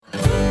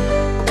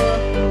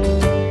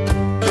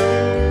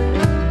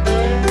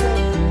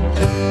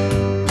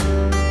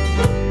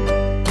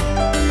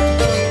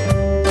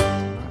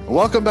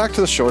Welcome back to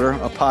The Shorter,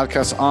 a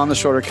podcast on the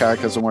Shorter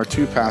Catechism where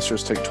two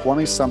pastors take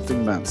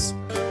 20-something minutes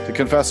to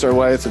confess their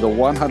way through the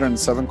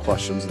 107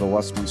 questions of the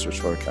Westminster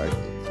Shorter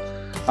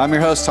Catechism. I'm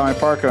your host, Tommy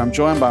Parker. I'm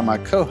joined by my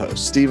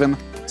co-host, Stephen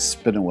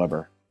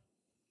Spinnenweber.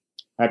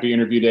 Happy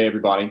interview day,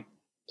 everybody.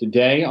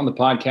 Today on the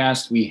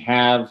podcast, we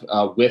have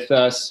with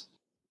us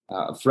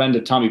a friend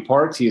of Tommy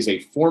Parks. He is a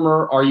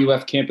former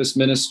RUF campus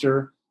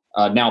minister,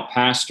 now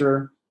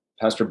pastor,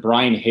 Pastor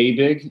Brian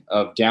Habig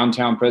of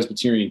Downtown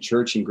Presbyterian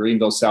Church in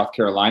Greenville, South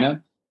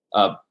Carolina.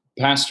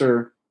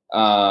 Pastor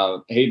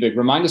Habig,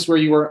 remind us where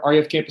you were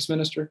RUF campus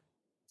minister?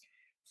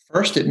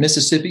 First at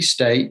Mississippi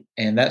State,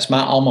 and that's my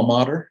alma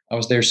mater. I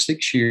was there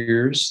 6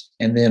 years,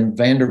 and then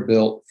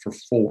Vanderbilt for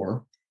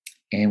 4.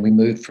 And we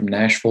moved from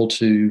Nashville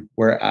to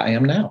where I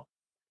am now.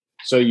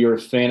 So you're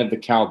a fan of the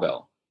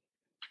cowbell?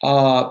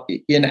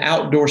 In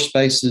outdoor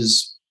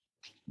spaces,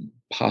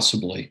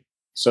 possibly.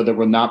 So there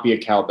will not be a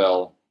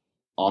cowbell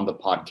on the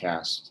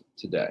podcast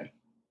today.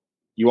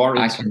 You are.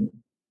 I can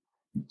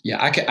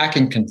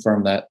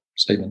confirm that,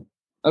 Stephen.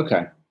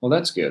 Okay, well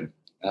that's good.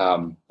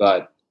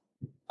 But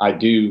I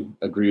do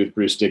agree with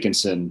Bruce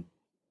Dickinson.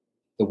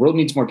 The world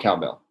needs more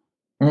cowbell.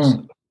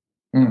 So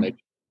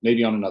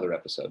maybe on another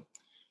episode.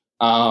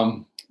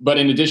 But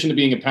in addition to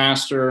being a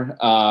pastor,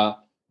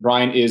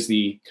 Brian is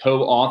the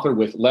co-author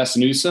with Les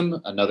Newsom,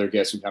 another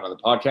guest we've had on the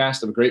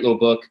podcast, of a great little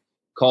book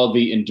called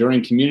The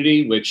Enduring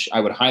Community, which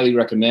I would highly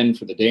recommend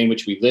for the day in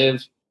which we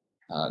live.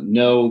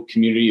 No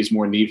community is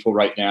more needful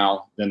right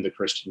now than the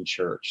Christian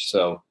church.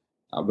 So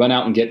run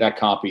out and get that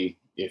copy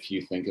if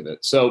you think of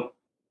it. So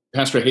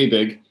Pastor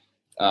Habig,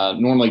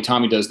 normally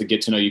Tommy does the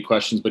get to know you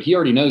questions, but he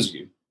already knows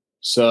you.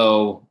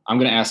 So I'm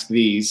going to ask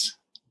these,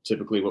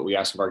 typically what we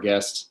ask of our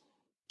guests.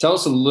 Tell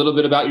us a little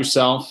bit about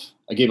yourself.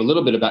 I gave a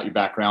little bit about your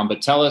background,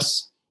 but tell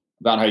us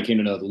about how you came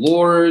to know the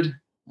Lord,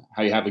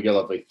 how you have a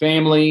lovely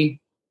family,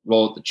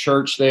 role at the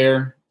church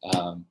there.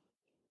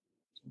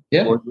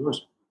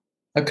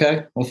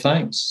 Okay. Well,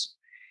 thanks.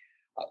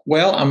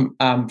 Well,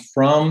 I'm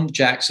from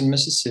Jackson,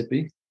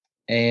 Mississippi,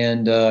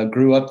 and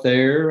grew up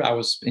there. I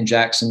was in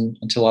Jackson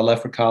until I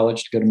left for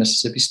college to go to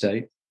Mississippi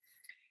State.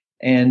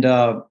 And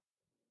both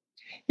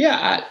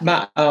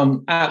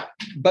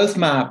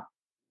my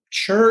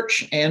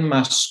church and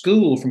my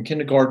school from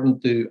kindergarten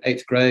through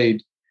 8th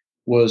grade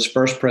was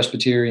First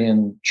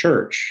Presbyterian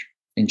Church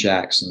in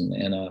Jackson.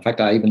 And in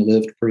fact, I even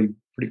lived pretty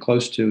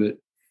close to it.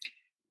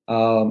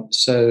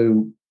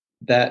 So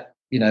that,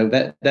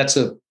 that's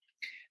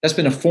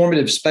been a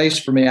formative space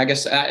for me. I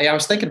guess I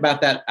was thinking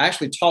about that. I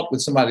actually talked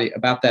with somebody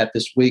about that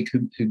this week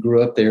who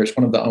grew up there. It's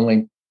one of the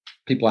only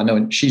people I know,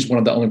 and she's one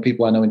of the only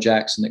people I know in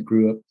Jackson that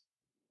grew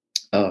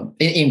up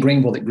in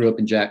Greenville that grew up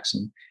in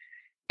Jackson.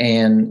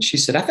 And she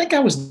said, I think I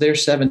was there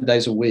 7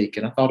 days a week.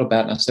 And I thought about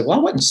it, and I said, well,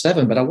 I wasn't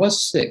 7, but I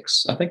was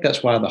 6. I think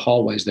that's why the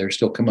hallways there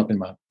still come up in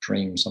my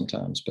dreams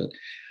sometimes. But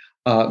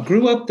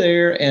grew up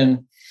there,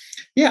 and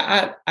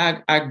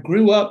I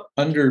grew up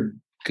under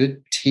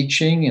good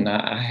teaching, and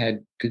I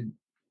had good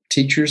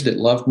teachers that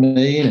loved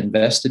me and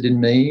invested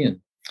in me.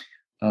 And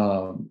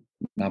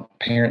my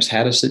parents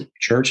had us at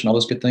church and all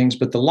those good things.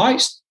 But the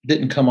lights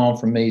didn't come on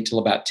for me till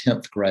about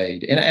 10th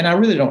grade. And I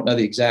really don't know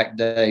the exact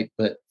date,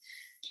 but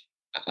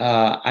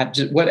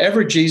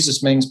whatever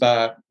Jesus means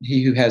by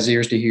he who has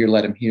ears to hear,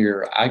 let him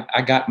hear.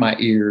 I got my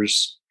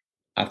ears,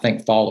 I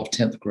think, fall of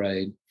 10th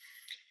grade.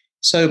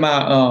 So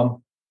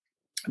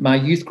my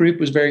youth group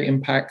was very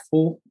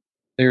impactful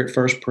there at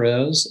First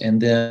Pres. And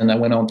then I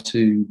went on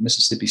to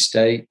Mississippi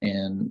State,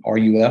 and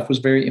RUF was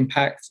very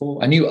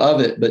impactful. I knew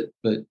of it, but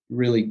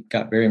really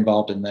got very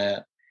involved in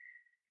that.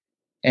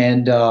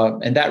 And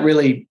that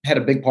really had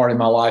a big part in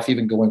my life,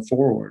 even going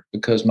forward,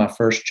 because my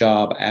first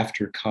job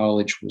after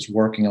college was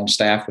working on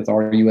staff with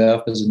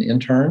RUF as an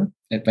intern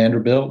at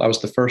Vanderbilt. I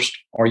was the first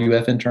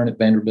RUF intern at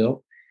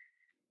Vanderbilt.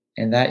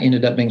 And that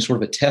ended up being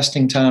sort of a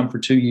testing time for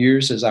 2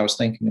 years as I was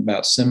thinking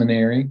about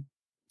seminary.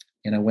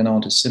 And I went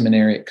on to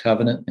seminary at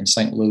Covenant in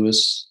St.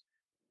 Louis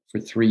for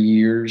 3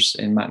 years.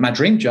 And my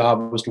dream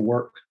job was to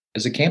work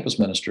as a campus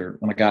minister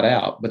when I got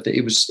out. But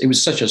it was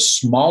such a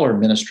smaller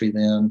ministry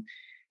then.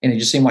 And it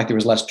just seemed like there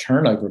was less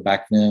turnover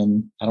back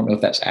then. I don't know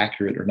if that's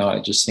accurate or not.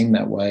 It just seemed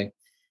that way.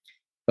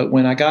 But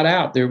when I got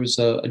out, there was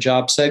a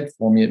job saved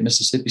for me at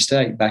Mississippi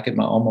State, back at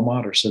my alma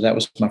mater. So that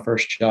was my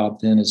first job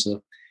then as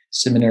a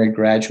seminary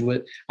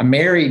graduate. I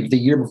married the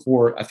year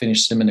before I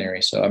finished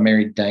seminary. So I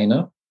married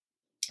Dana,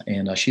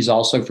 and she's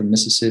also from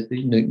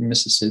Mississippi, Newton,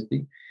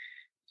 Mississippi.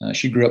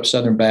 She grew up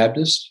Southern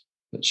Baptist,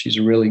 but she's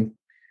a really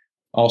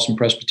awesome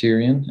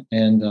Presbyterian.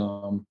 And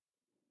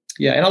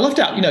and I left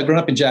out, growing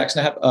up in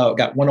Jackson, I have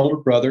got one older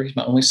brother. He's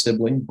my only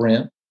sibling,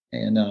 Brent.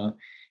 And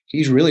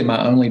he's really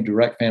my only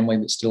direct family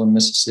that's still in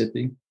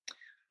Mississippi.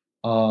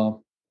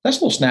 That's a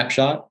little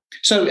snapshot.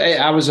 So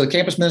I was a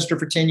campus minister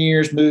for 10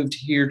 years, moved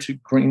here to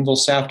Greenville,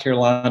 South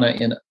Carolina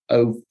in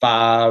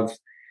 2005.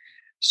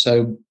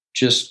 So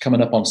just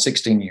coming up on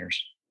 16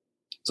 years.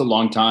 It's a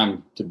long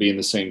time to be in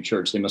the same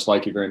church. They must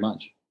like you very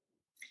much.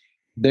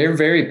 They're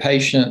very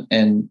patient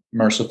and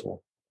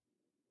merciful.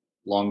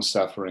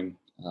 Long-suffering.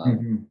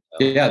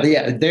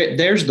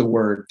 There's the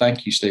word.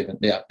 Thank you, Stephen.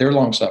 Yeah, they're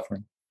long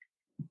suffering.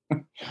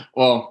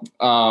 Well,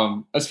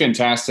 that's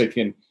fantastic.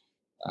 And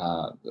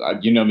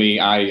you know me,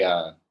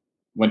 I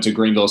went to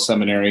Greenville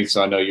Seminary,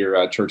 so I know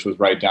your church was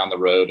right down the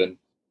road, and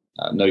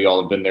I know you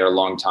all have been there a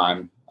long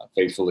time,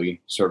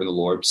 faithfully serving the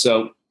Lord.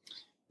 So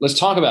let's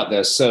talk about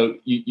this. So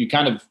you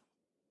kind of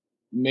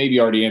maybe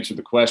already answered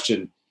the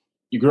question.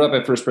 You grew up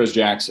at First Pres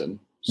Jackson.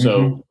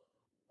 So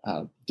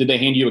did they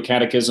hand you a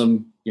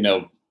catechism,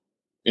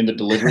 in the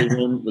delivery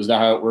room? Was that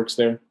how it works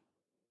there?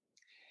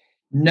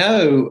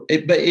 No,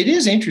 but it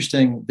is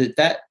interesting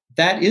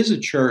that is a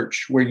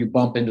church where you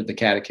bump into the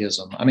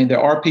catechism. I mean,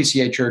 there are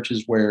PCA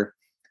churches where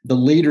the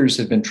leaders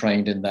have been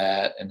trained in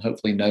that and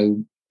hopefully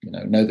know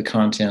the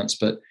contents,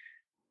 but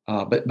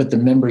the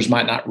members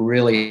might not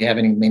really have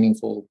any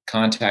meaningful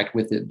contact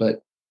with it.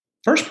 But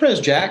First Pres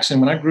Jackson,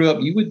 when I grew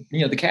up,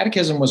 the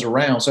catechism was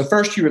around. So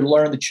first you would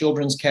learn the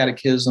children's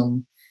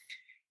catechism,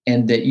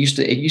 and it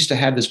used to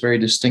have this very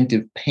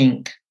distinctive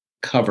pink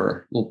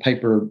cover, little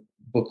paper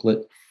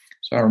booklet.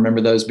 So I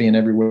remember those being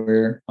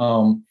everywhere.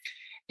 And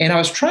I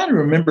was trying to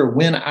remember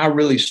when I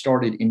really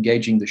started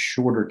engaging the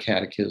shorter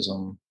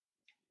catechism.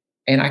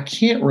 And I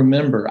can't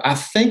remember. I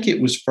think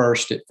it was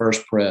first at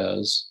First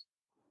Pres.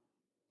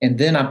 And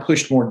then I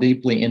pushed more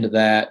deeply into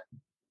that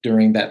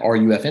during that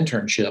RUF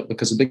internship,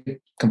 because a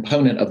big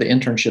component of the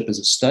internship is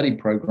a study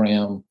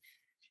program.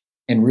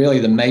 And really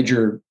the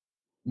major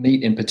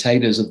meat and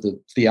potatoes of the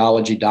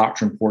theology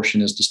doctrine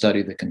portion is to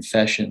study the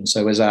confession.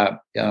 So as I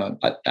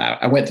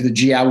went through the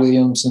G.I.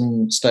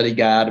 Williamson study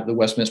guide of the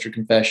Westminster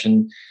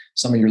Confession,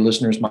 some of your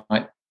listeners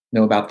might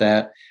know about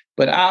that.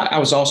 But I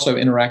was also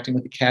interacting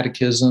with the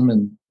catechism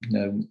and,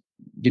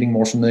 getting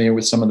more familiar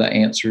with some of the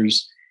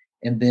answers.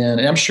 And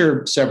I'm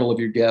sure several of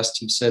your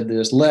guests have said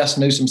this. Les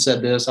Newsom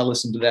said this. I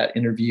listened to that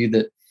interview,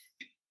 that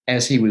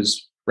as he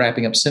was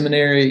wrapping up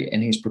seminary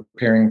and he's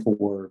preparing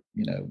for,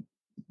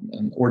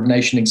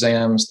 ordination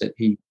exams,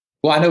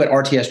 I know at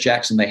RTS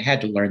Jackson, they had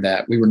to learn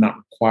that. We were not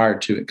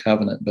required to at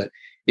Covenant, but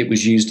it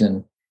was used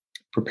in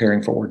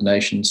preparing for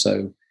ordination.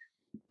 So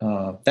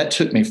that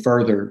took me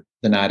further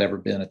than I'd ever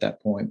been at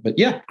that point. But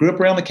yeah, grew up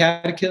around the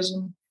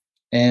catechism.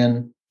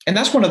 And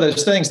that's one of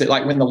those things that,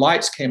 like, when the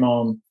lights came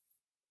on,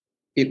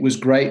 it was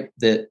great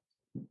that,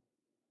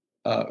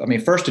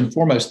 first and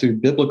foremost through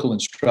biblical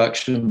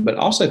instruction, but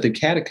also through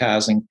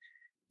catechizing,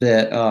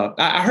 that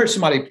I heard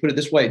somebody put it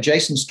this way.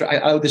 I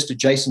owe this to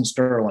Jason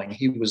Sterling.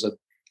 He was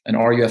an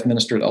RUF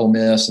minister at Ole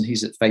Miss, and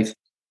he's at Faith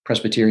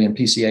Presbyterian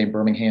PCA in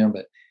Birmingham.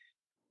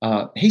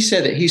 But he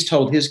said that he's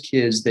told his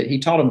kids that he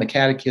taught them the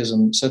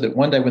catechism so that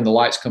one day when the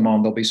lights come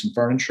on, there'll be some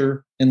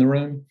furniture in the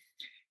room.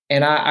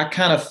 And I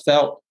kind of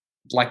felt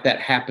like that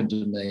happened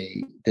to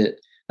me, that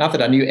not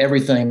that I knew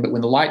everything, but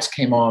when the lights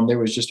came on, there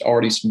was just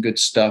already some good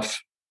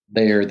stuff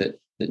there that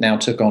now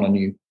took on a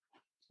new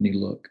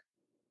look.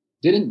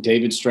 Didn't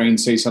David Strain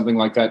say something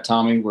like that,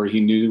 Tommy, where he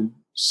knew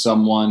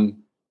someone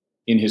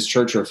in his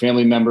church or a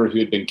family member who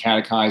had been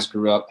catechized,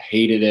 grew up,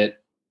 hated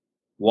it,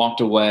 walked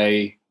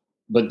away,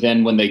 but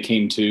then when they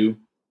came to,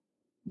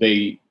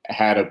 they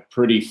had a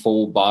pretty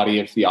full body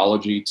of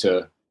theology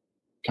to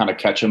kind of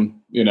catch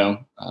them,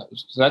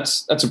 So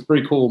that's a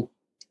pretty cool,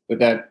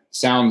 that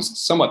sounds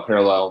somewhat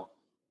parallel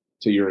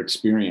to your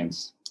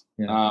experience.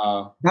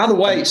 Yeah. By the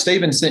way,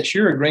 Stephen, since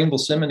you're a Greenville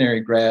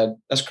Seminary grad,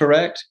 that's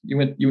correct?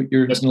 You're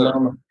yes,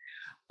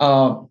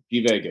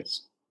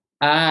 Vegas.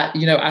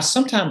 I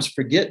sometimes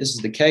forget this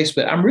is the case,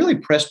 but I'm really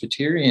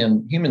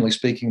Presbyterian, humanly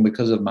speaking,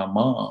 because of my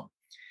mom.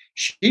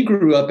 She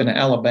grew up in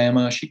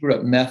Alabama. She grew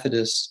up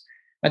Methodist.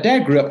 My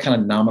dad grew up kind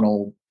of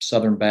nominal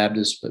Southern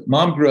Baptist, but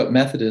Mom grew up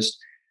Methodist,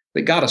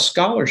 but got a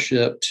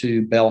scholarship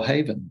to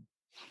Belhaven.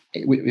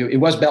 It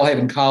was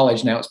Belhaven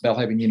College. Now it's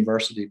Belhaven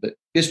University, but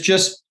it's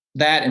just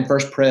that and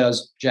First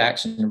Pres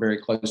Jackson are very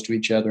close to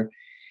each other.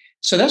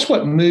 So that's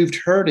what moved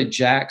her to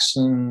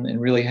Jackson, and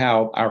really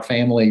how our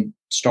family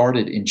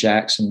started in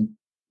Jackson.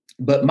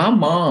 But my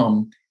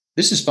mom,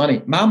 this is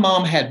funny, my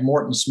mom had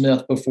Morton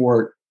Smith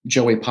before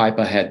Joey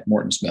Pipa had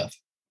Morton Smith.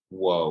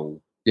 Whoa.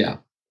 Yeah.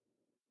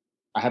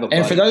 I have a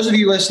And for those of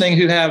you listening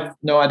who have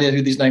no idea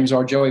who these names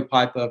are, Joey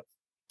Pipa,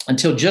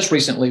 until just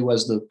recently,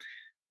 was the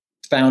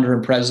founder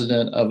and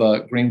president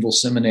of Greenville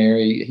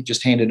Seminary. He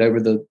just handed over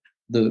the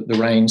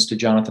reins to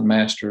Jonathan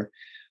Master.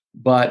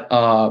 But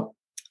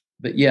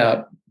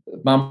yeah,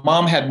 my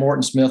mom had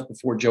Morton Smith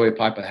before Joey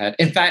Pipa had.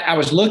 In fact, I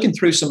was looking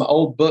through some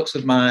old books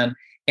of mine,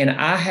 and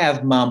I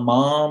have my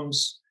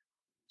mom's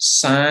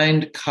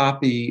signed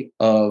copy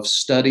of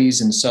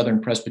Studies in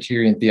Southern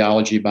Presbyterian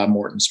Theology by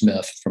Morton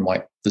Smith from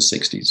like the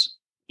 60s.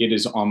 It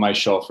is on my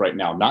shelf right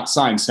now. Not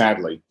signed,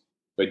 sadly,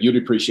 but you'd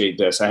appreciate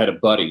this. I had a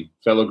buddy,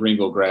 fellow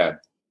Greenville grad.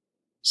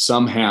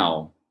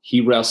 Somehow he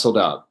wrestled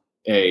up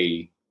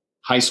a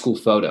high school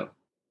photo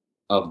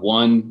of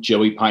one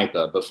Joey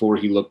Pipa before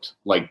he looked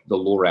like the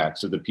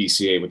Lorax of the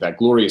PCA with that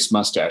glorious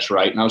mustache,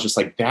 right? And I was just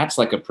like, that's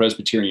like a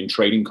Presbyterian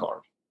trading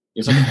card.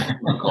 It's like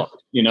a card,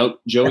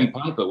 Joey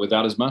Pipa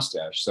without his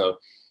mustache. So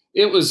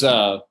it was,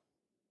 it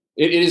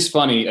is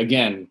funny.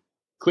 Again,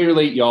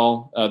 clearly,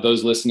 y'all,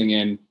 those listening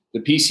in, the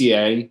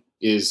PCA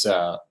is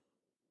a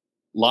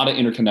lot of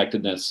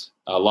interconnectedness.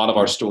 A lot of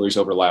our stories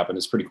overlap, and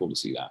it's pretty cool to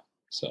see that.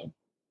 So,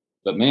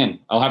 but man,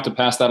 I'll have to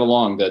pass that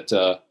along. That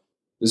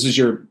this is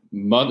your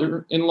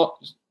mother-in-law.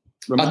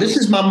 This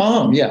is my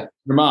mom. Yeah,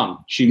 your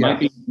mom. She might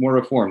be more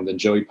reformed than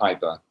Joey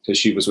Pipa because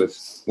she was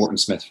with Morton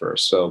Smith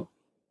first. So,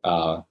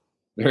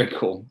 very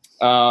cool.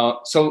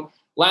 So,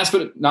 last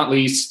but not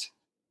least,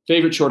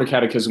 favorite shorter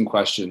catechism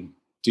question.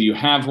 Do you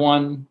have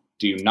one?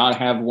 Do you not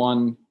have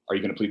one? Are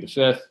you going to plead the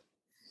fifth?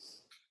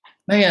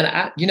 Man,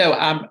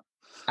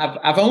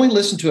 I've only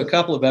listened to a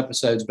couple of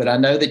episodes, but I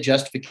know that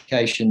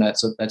justification,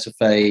 that's a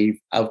fave.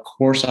 Of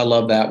course, I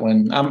love that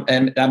one.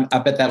 I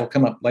bet that'll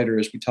come up later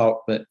as we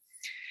talk. But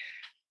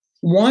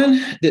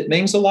one that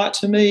means a lot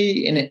to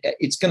me, and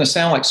it's going to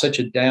sound like such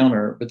a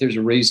downer, but there's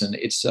a reason.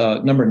 It's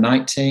number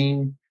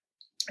 19,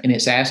 and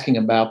it's asking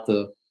about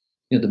the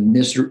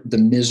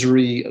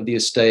misery of the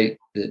estate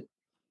that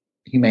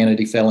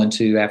humanity fell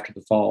into after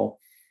the fall.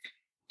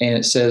 And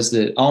it says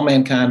that all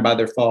mankind by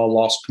their fall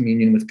lost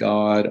communion with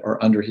God,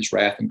 are under his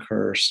wrath and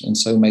curse, and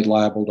so made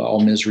liable to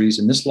all miseries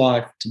in this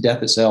life, to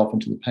death itself, and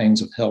to the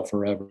pains of hell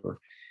forever.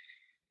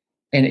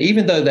 And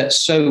even though that's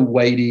so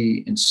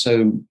weighty and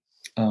so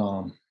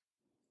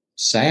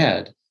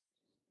sad,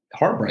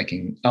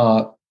 heartbreaking,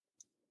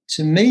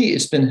 to me,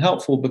 it's been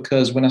helpful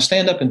because when I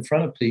stand up in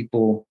front of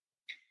people,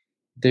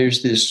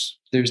 there's this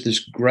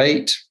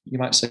great, you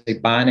might say,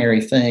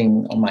 binary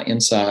thing on my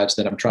insides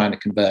that I'm trying to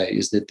convey,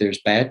 is that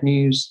there's bad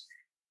news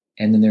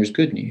and then there's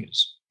good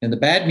news. And the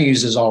bad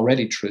news is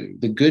already true.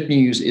 The good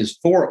news is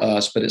for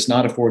us, but it's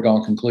not a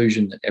foregone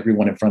conclusion that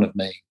everyone in front of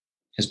me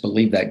has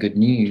believed that good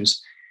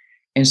news.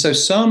 And so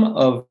some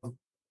of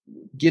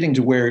getting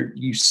to where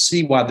you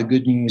see why the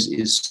good news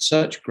is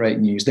such great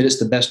news, that it's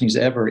the best news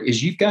ever,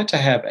 is you've got to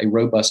have a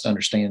robust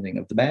understanding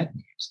of the bad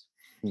news.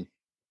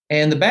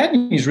 And the bad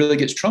news really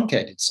gets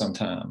truncated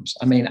sometimes.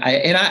 I mean,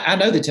 I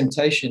know the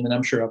temptation, and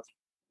I'm sure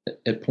I've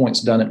at points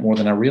done it more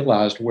than I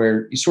realized,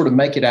 where you sort of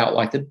make it out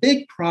like the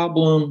big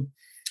problem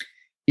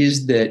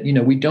is that,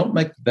 we don't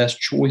make the best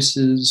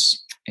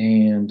choices,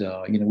 and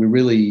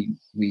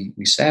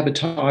we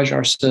sabotage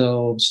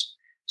ourselves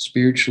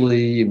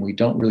spiritually, and we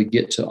don't really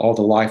get to all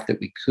the life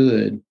that we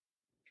could.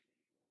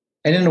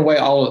 And in a way,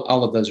 all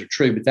of those are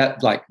true, but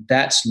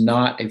that's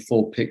not a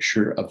full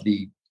picture of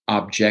the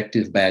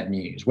objective bad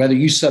news. Whether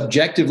you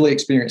subjectively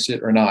experience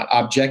it or not,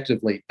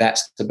 objectively,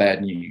 that's the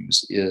bad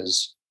news,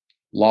 is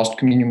lost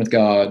communion with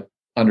God,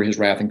 under his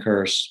wrath and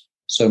curse,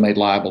 so made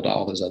liable to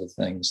all those other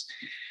things.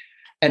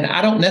 And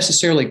I don't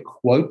necessarily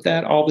quote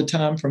that all the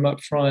time from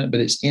up front, but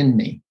it's in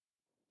me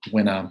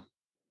when I'm,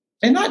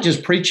 and not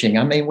just preaching.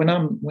 I mean, when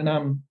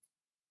I'm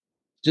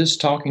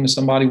just talking to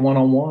somebody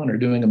one-on-one or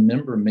doing a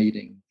member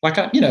meeting. Like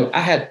I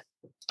had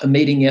a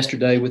meeting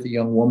yesterday with a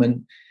young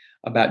woman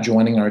about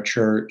joining our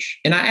church.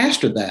 And I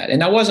asked her that.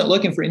 And I wasn't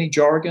looking for any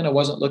jargon. I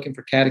wasn't looking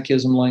for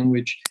catechism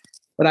language.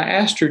 But I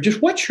asked her,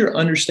 just what's your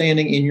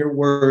understanding in your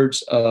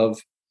words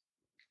of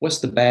what's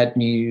the bad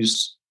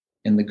news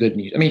and the good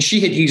news? I mean, she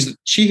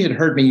had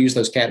heard me use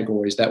those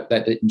categories. That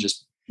didn't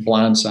just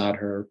blindside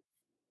her.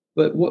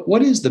 But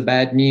what is the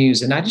bad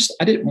news? And I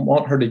didn't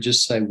want her to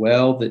just say,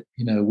 well, that,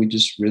 we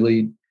just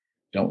really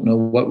don't know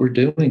what we're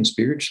doing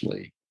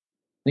spiritually.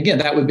 And again,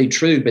 that would be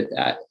true, but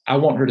I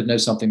want her to know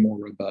something more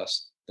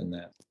robust than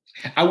that.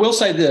 I will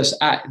say this,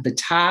 the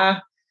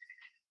tie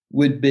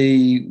would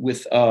be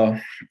with,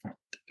 I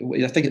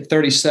think at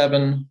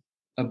 37,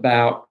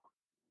 about,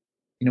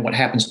 what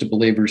happens to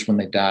believers when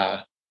they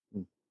die.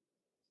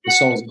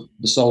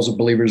 The souls of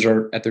believers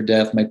are at their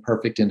death made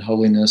perfect in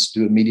holiness,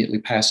 do immediately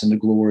pass into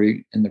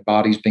glory, and their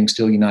bodies being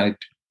still united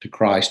to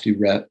Christ do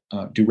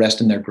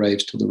rest in their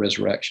graves till the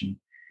resurrection.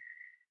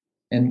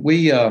 And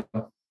I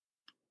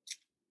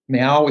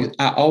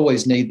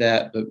always need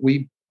that, but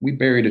we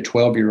buried a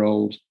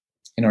 12-year-old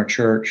in our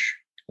church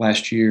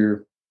last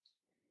year,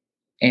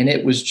 and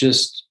it was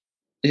just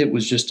a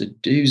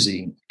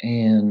doozy.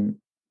 And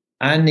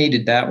I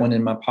needed that one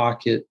in my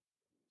pocket.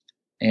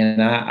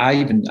 And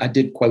I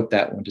did quote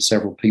that one to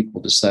several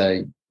people to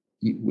say,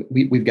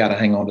 we've got to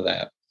hang on to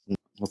that.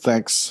 Well,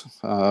 thanks,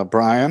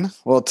 Brian.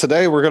 Well,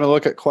 today we're going to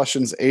look at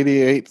questions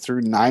 88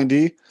 through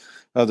 90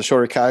 of the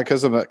Shorter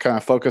Catechism that kind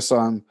of focus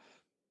on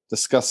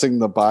discussing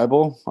the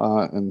Bible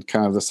and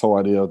kind of this whole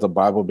idea of the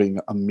Bible being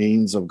a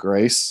means of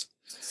grace.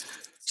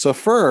 So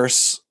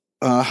first,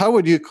 how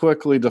would you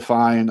quickly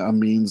define a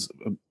means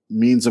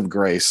of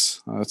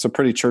grace? It's a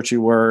pretty churchy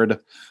word.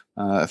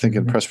 I think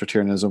in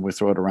Presbyterianism, we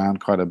throw it around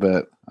quite a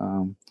bit.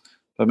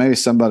 But maybe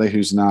somebody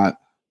who's not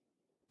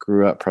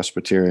grew up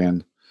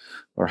Presbyterian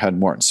or had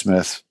Morton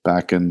Smith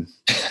back in,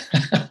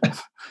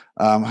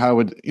 how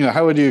would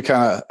you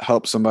kind of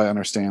help somebody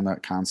understand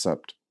that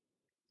concept?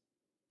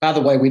 By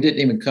the way, we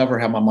didn't even cover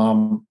how my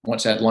mom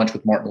once had lunch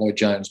with Martin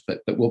Lloyd-Jones,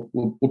 but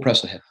we'll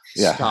press ahead.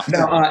 Yeah.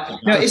 No,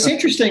 it's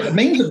interesting.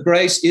 Means of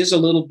grace is a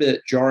little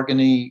bit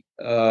jargony.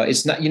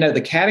 It's not,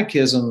 the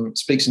Catechism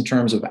speaks in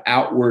terms of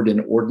outward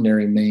and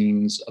ordinary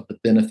means of the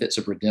benefits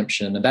of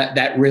redemption, and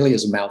that really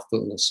is a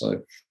mouthful.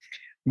 So,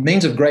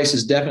 means of grace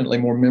is definitely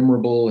more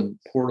memorable and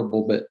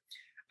portable. But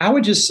I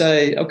would just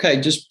say,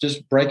 okay,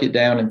 just break it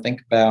down and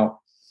think about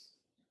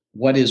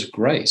what is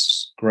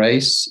grace.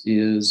 Grace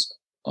is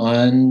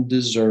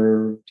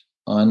undeserved,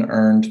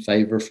 unearned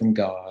favor from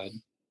God,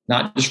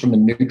 not just from a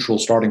neutral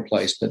starting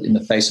place, but in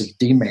the face of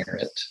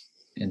demerit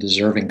and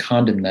deserving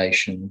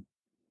condemnation,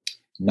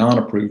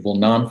 non-approval,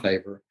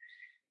 non-favor.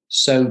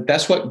 So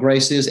that's what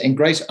grace is. And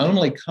grace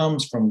only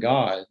comes from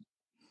God.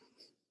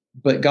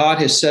 But God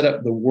has set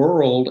up the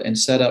world and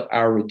set up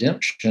our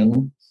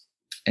redemption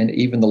and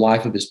even the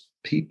life of his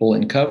people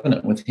in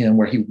covenant with him,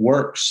 where he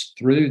works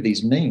through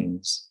these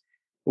means.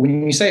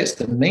 When you say it's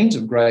the means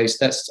of grace,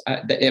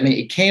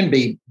 it can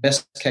be,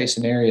 best case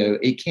scenario,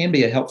 it can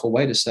be a helpful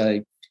way to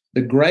say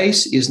the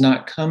grace is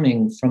not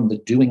coming from the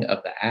doing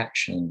of the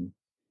action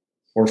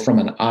or from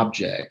an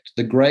object.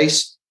 The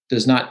grace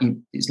is not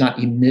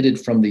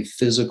emitted from the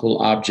physical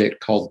object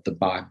called the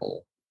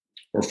Bible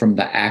or from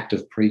the act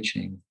of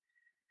preaching.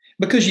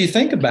 Because you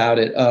think about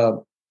it,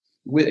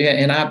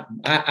 and I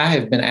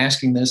have been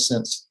asking this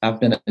since I've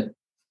been a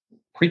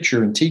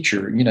preacher and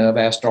teacher. I've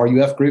asked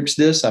RUF groups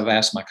this. I've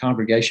asked my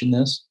congregation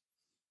this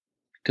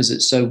because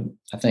it's so,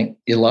 I think,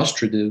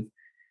 illustrative.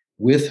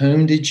 With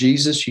whom did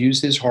Jesus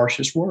use his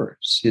harshest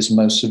words, his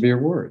most severe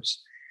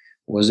words?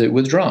 Was it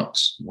with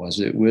drunks? Was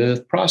it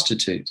with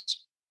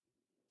prostitutes?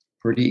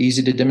 Pretty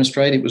easy to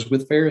demonstrate it was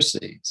with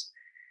Pharisees.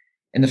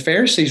 And the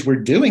Pharisees were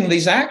doing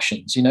these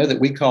actions, that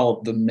we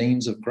call the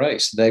means of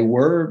grace. They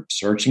were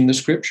searching the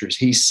scriptures.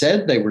 He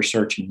said they were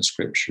searching the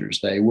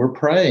scriptures. They were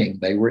praying.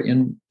 They were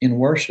in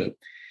worship.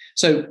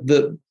 So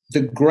the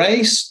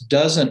grace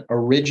doesn't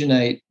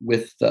originate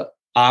with the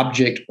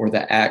object or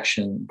the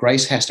action.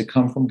 Grace has to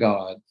come from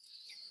God.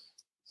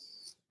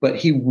 But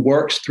he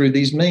works through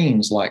these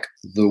means like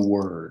the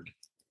word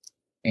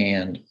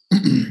and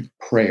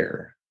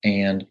prayer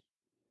and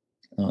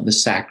the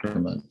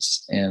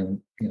sacraments and,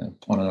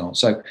 on and on.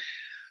 So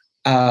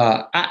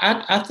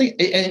I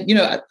think,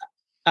 and,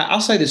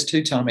 I'll say this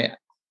too, Tommy.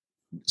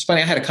 It's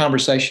funny. I had a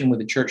conversation with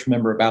a church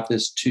member about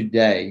this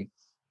today,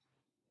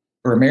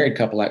 or a married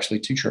couple, actually,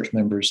 two church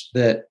members,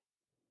 that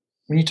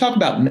when you talk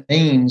about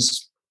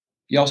means,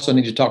 you also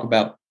need to talk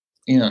about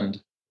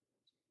end.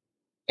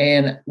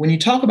 And when you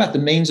talk about the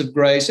means of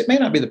grace, it may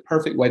not be the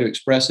perfect way to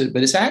express it,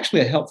 but it's actually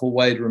a helpful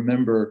way to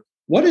remember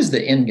what is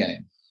the end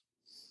game.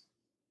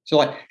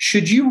 So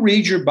should you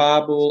read your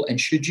Bible and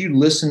should you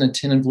listen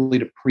attentively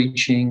to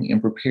preaching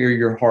and prepare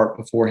your heart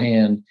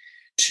beforehand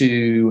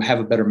to have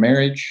a better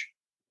marriage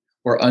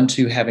or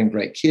unto having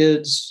great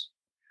kids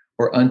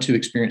or unto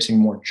experiencing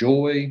more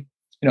joy?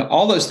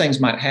 All those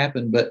things might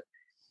happen, but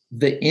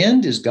the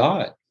end is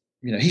God.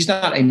 He's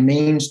not a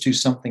means to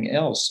something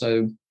else.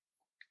 So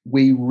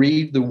we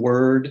read the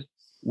word,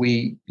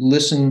 we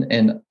listen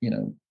and,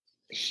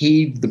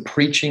 heed the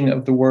preaching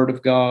of the word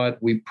of God.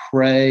 We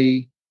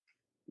pray.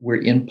 We're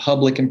in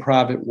public and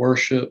private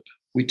worship.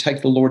 We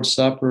take the Lord's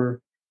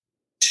Supper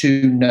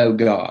to know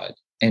God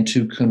and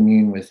to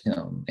commune with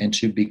him and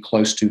to be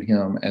close to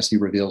him as he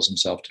reveals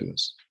himself to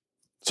us.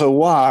 So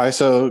why?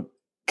 So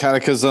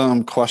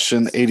Catechism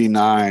question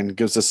 89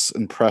 gives this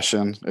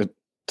impression. It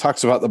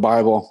talks about the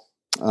Bible,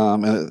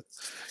 and it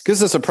gives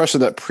this impression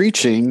that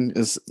preaching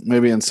is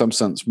maybe in some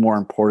sense more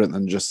important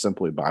than just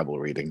simply Bible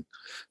reading.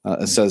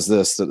 It says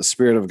this, that the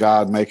Spirit of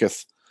God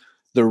maketh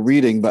the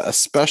reading, but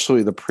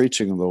especially the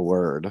preaching of the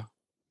word.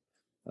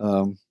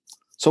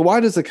 So why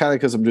does the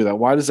Catechism do that?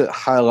 Why does it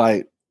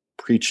highlight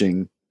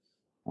preaching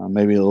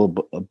maybe a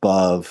little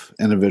above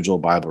individual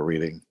Bible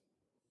reading?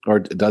 Or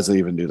does it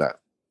even do that?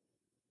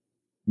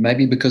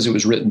 Maybe because it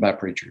was written by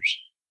preachers.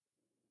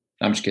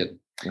 I'm just kidding.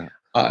 Yeah.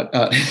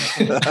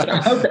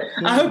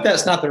 I hope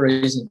that's not the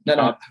reason.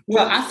 No.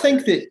 Well, I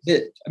think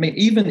that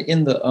even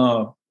in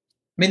the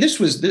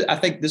I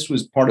think this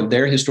was part of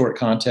their historic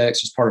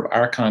context, as part of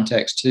our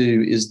context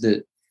too, is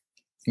that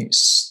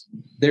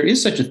there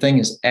is such a thing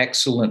as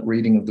excellent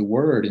reading of the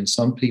word, and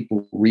some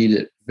people read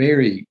it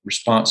very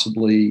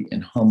responsibly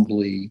and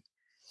humbly,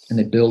 and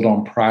they build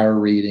on prior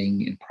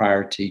reading and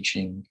prior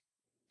teaching,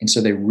 and so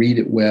they read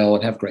it well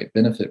and have great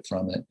benefit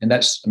from it. And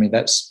that's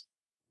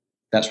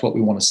what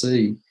we want to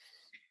see.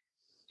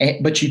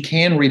 But you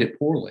can read it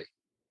poorly,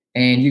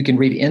 and you can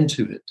read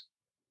into it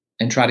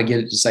and try to get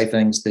it to say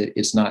things that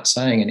it's not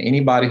saying. And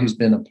anybody who's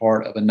been a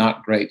part of a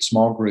not great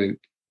small group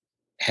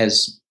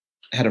has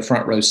had a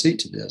front row seat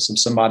to this, of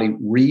somebody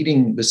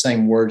reading the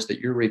same words that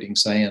you're reading,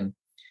 saying,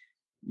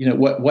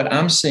 what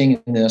I'm seeing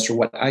in this or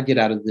what I get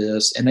out of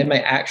this, and they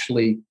may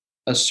actually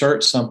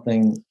assert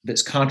something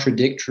that's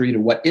contradictory to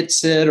what it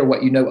said or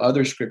what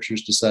other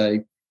scriptures to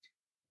say.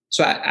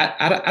 So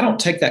I don't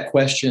take that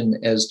question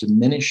as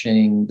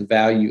diminishing the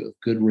value of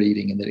good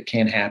reading and that it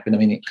can happen.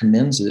 It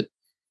commends it.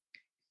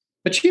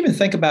 But you even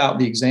think about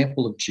the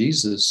example of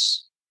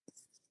Jesus.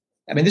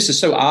 This is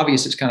so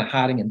obvious, it's kind of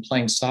hiding in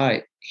plain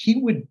sight.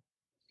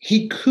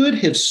 He could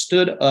have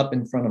stood up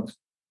in front of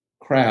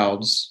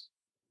crowds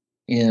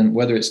in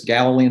whether it's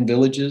Galilean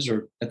villages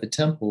or at the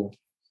temple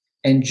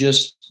and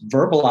just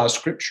verbalize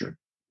scripture.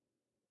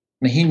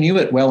 He knew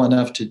it well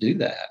enough to do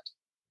that.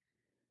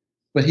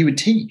 But he would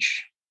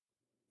teach.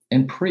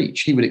 and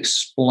preach. He would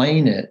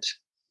explain it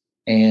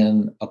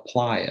and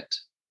apply it.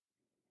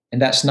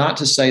 And that's not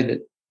to say that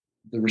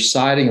the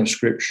reciting of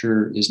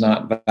Scripture is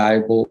not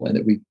valuable and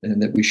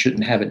that we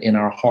shouldn't have it in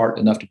our heart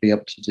enough to be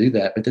able to do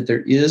that, but that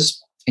there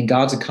is in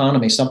God's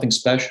economy something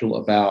special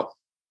about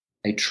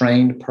a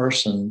trained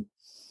person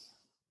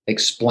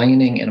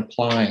explaining and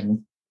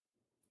applying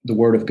the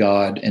Word of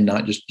God and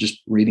not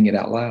just reading it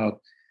out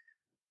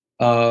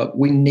loud.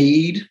 We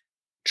need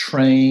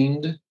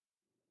trained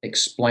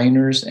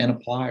explainers and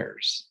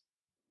appliers.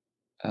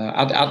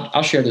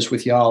 I'll share this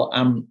with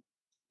y'all.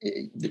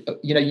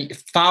 You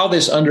file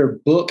this under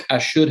book I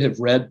should have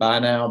read by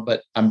now,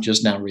 but I'm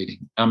just now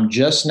reading. I'm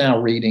just now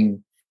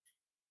reading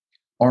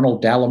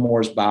Arnold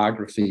Dallamore's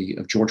biography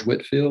of George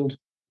Whitefield.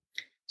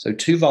 So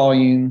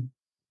 2-volume,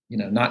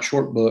 not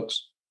short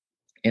books.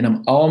 And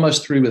I'm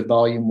almost through with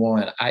volume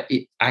 1.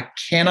 I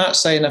cannot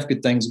say enough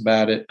good things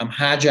about it. I'm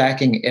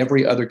hijacking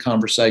every other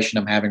conversation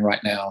I'm having right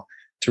now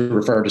to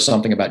refer to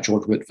something about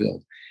George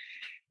Whitefield.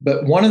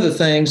 But one of the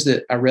things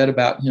that I read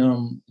about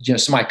him,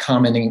 somebody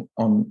commenting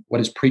on what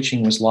his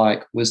preaching was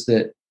like, was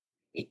that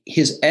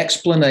his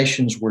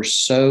explanations were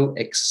so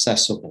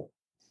accessible.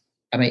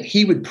 I mean,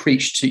 he would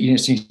preach to,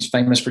 he's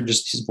famous for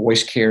just his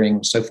voice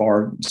carrying so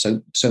far,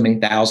 so many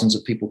thousands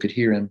of people could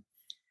hear him.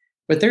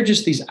 But they're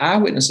just these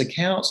eyewitness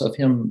accounts of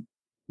him,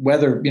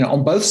 whether,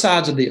 on both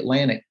sides of the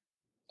Atlantic,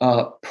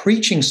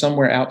 preaching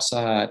somewhere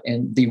outside,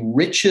 and the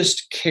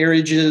richest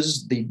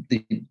carriages, the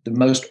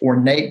most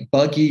ornate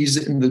buggies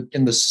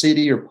in the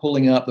city are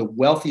pulling up, the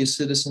wealthiest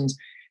citizens,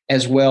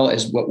 as well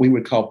as what we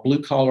would call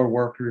blue collar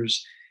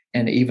workers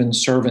and even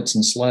servants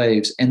and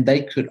slaves, and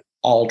they could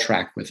all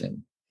track with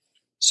him.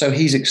 So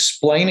he's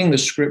explaining the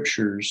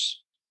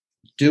Scriptures,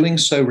 doing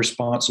so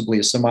responsibly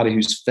as somebody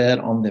who's fed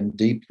on them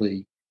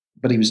deeply.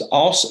 But he was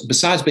also,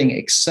 besides being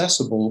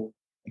accessible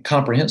and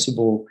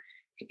comprehensible,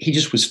 he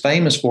just was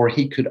famous for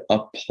he could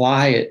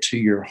apply it to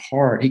your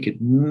heart. He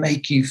could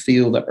make you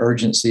feel the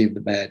urgency of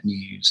the bad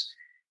news.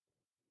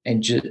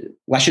 And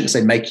I shouldn't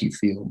say make you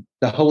feel.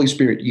 The Holy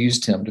Spirit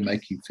used him to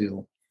make you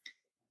feel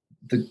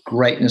the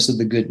greatness of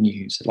the good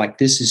news. Like,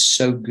 this is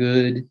so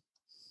good,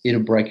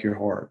 it'll break your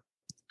heart.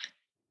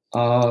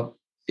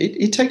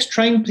 It takes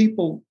trained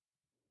people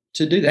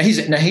to do that.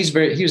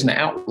 He was an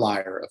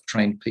outlier of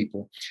trained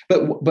people.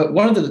 But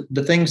one of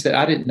the things that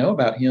I didn't know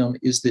about him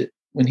is that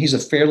when he's a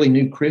fairly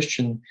new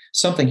Christian,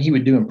 something he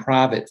would do in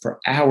private for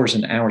hours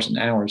and hours and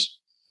hours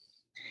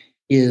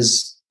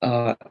is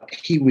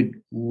he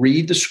would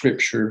read the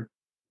Scripture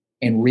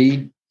and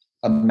read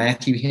a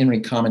Matthew Henry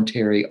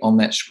commentary on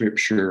that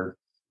Scripture,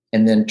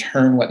 and then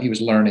turn what he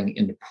was learning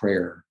into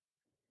prayer.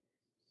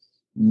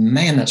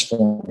 Man, that's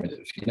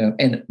formative,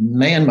 and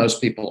man, most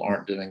people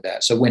aren't doing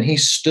that. So when he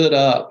stood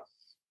up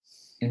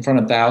in front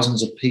of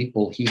thousands of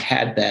people, he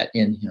had that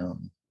in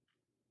him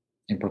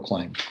and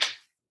proclaimed.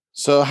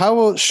 So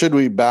how should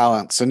we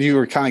balance, and you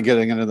were kind of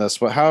getting into this,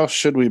 but how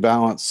should we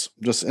balance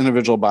just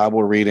individual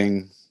Bible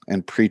reading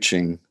and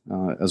preaching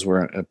as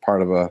we're a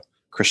part of a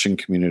Christian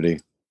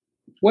community?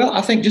 Well,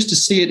 I think just to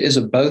see it as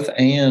a both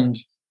and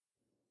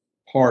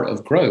part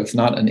of growth,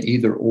 not an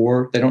either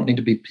or. They don't need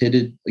to be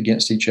pitted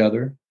against each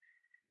other.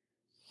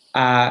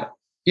 I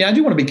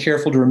do want to be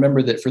careful to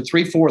remember that for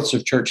 3/4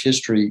 of church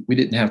history, we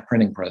didn't have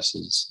printing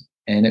presses.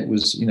 And it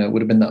was, it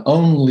would have been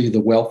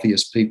the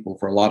wealthiest people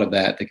for a lot of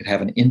that could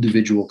have an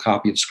individual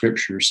copy of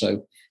Scripture.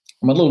 So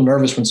I'm a little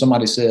nervous when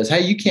somebody says,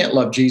 hey, you can't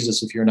love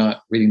Jesus if you're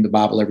not reading the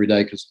Bible every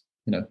day, because,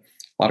 a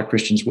lot of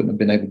Christians wouldn't have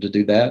been able to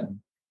do that. And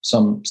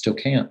some still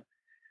can't.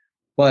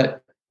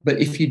 But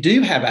if you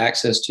do have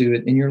access to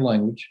it in your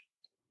language,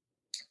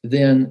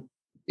 then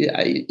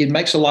it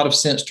makes a lot of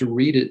sense to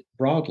read it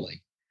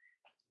broadly.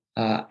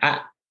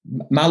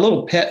 My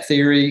little pet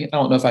theory, I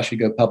don't know if I should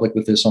go public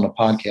with this on a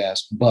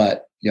podcast,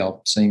 but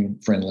y'all seem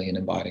friendly and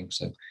inviting.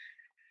 So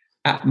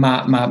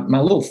my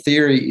little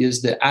theory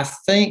is that I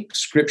think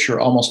Scripture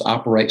almost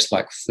operates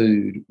like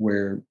food,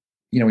 where,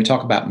 we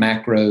talk about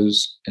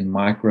macros and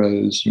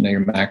micros,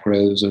 your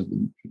macros of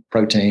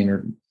protein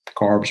or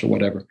carbs or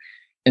whatever.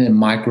 And then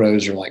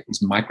micros are like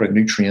these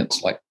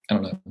micronutrients, like, I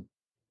don't know,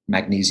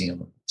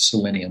 magnesium,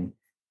 selenium.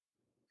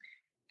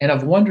 And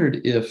I've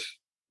wondered if,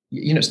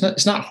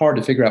 it's not hard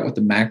to figure out what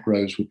the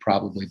macros would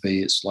probably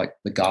be. It's like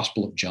the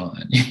Gospel of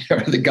John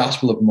or the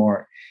Gospel of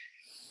Mark.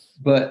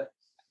 But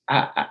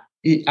I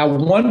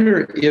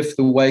wonder if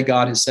the way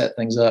God has set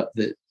things up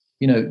that,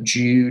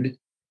 Jude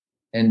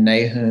and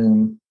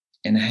Nahum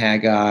and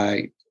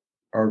Haggai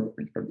are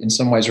in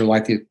some ways are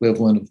like the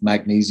equivalent of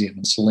magnesium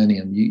and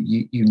selenium.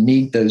 You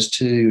need those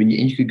two, and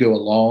you could go a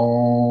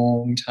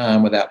long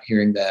time without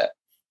hearing that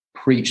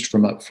preached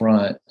from up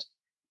front.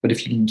 But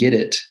if you can get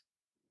it,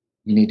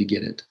 you need to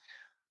get it.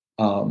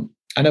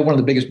 I know one of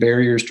the biggest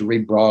barriers to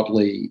read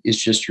broadly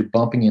is just you're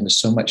bumping into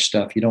so much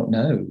stuff you don't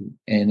know.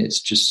 And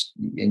it's just,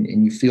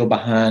 and you feel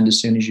behind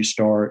as soon as you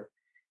start.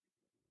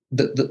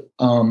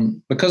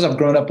 Because I've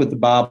grown up with the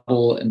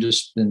Bible and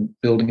just been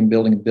building and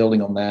building and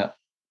building on that,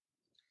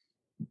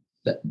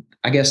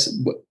 I guess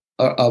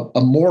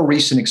a more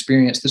recent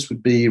experience, this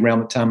would be around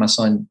the time my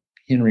son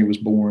Henry was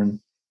born.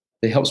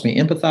 that helps me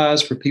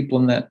empathize for people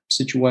in that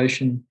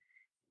situation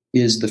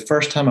is the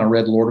first time I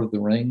read Lord of the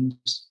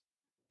Rings.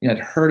 I'd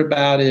heard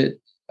about it.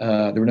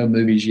 There were no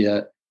movies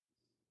yet,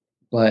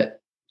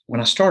 but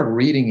when I started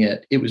reading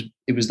it, it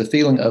was the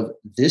feeling of,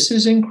 this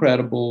is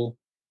incredible,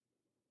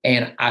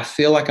 and I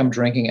feel like I'm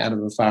drinking out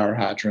of a fire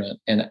hydrant.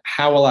 And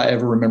how will I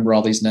ever remember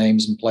all these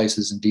names and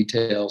places and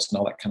details and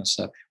all that kind of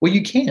stuff? Well,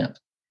 you can't.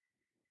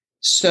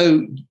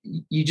 So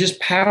you just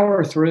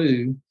power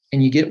through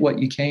and you get what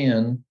you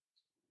can,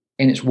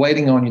 and it's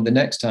waiting on you the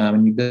next time,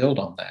 and you build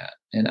on that.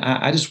 And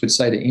I just would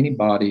say to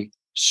anybody,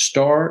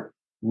 start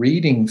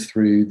reading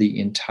through the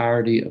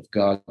entirety of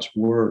God's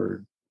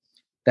word.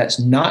 That's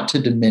not to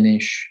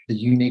diminish the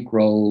unique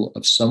role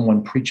of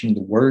someone preaching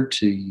the word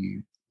to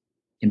you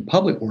in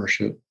public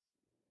worship.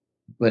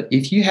 But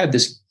if you have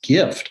this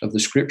gift of the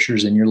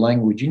scriptures in your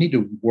language, you need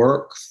to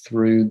work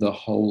through the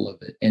whole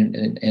of it.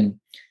 And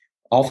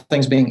all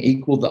things being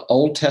equal, the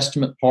Old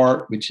Testament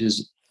part, which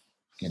is,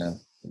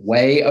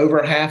 way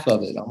over half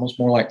of it, almost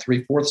more like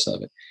 3/4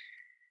 of it,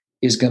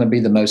 is going to be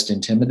the most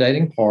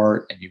intimidating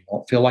part, and you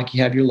won't feel like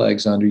you have your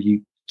legs under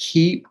you.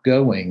 Keep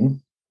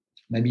going.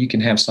 Maybe you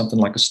can have something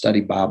like a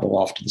study Bible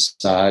off to the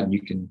side, and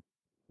you can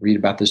read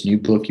about this new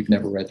book you've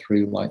never read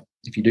through. Like,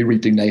 if you do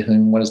read through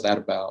Nahum, what is that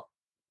about?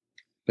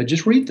 But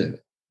just read through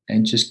it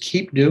and just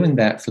keep doing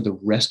that for the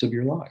rest of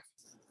your life.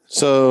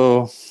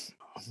 So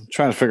I'm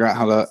trying to figure out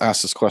how to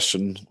ask this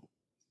question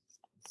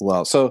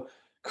well. So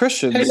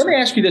Christians. Hey, let me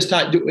ask you this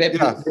time. Did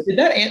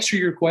that answer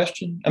your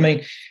question? I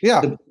mean,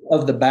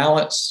 of the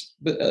balance.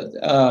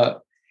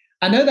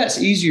 I know that's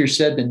easier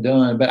said than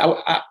done, but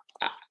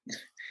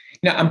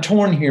I'm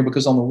torn here,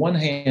 because on the one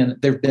hand,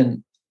 there have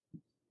been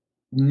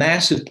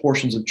massive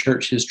portions of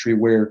church history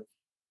where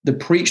the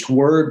preached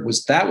word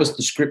was the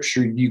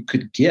scripture you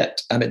could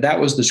get. I mean, that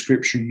was the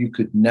scripture you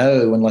could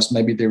know, unless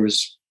maybe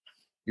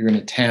you're in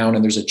a town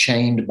and there's a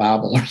chained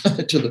Bible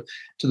to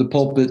the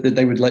pulpit that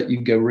they would let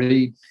you go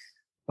read.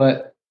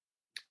 But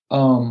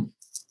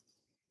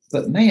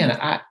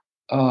man,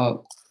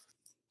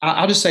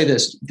 I'll just say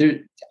this: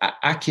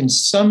 I can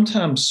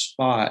sometimes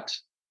spot,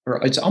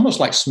 or it's almost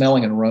like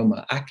smelling an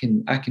aroma. I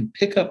can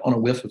pick up on a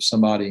whiff of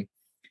somebody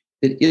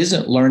that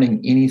isn't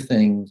learning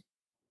anything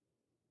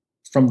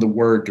from the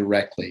word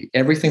directly.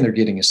 Everything they're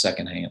getting is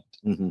secondhand.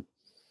 Mm-hmm.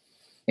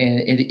 And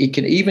it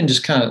can even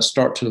just kind of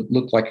start to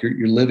look like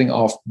you're living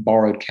off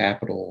borrowed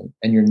capital,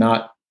 and you're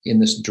not in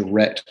this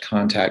direct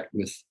contact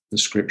with the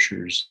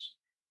scriptures.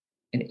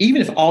 And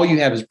even if all you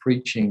have is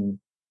preaching,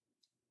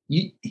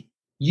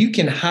 you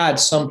can hide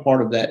some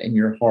part of that in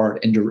your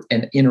heart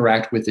and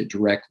interact with it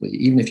directly.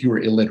 Even if you were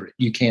illiterate,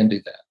 you can do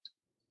that.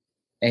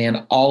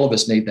 And all of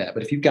us need that.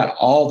 But if you've got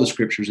all the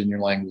scriptures in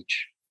your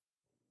language,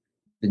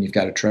 then you've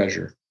got a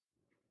treasure.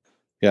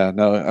 Yeah,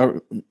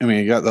 no, I mean,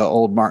 you got the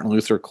old Martin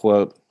Luther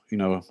quote,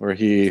 where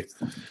he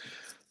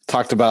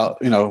talked about,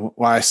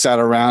 why I sat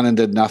around and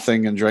did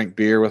nothing and drank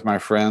beer with my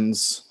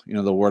friends.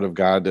 The word of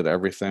God did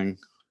everything.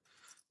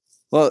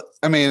 Well,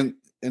 I mean,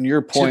 in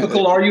your point,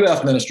 typical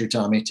RUF minister,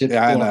 Tommy. Typical.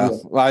 Yeah, I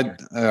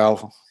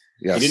know.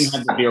 Yes. He didn't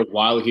have the beer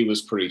while he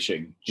was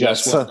preaching. Yeah.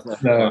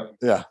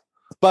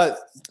 But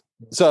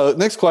so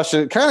next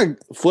question, it kind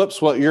of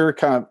flips what you're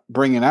kind of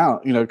bringing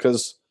out,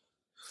 because,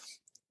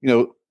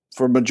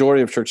 for a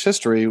majority of church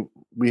history,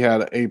 we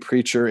had a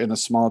preacher in a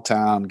small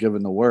town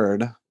giving the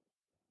word.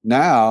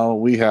 Now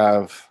we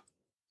have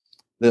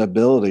the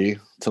ability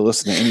to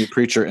listen to any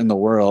preacher in the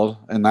world.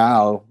 And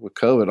now with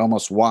COVID,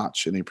 almost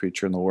watch any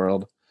preacher in the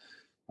world.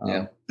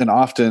 And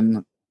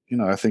often,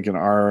 I think in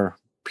our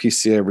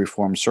PCA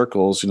reform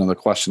circles, the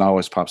question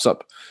always pops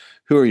up,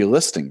 who are you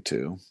listening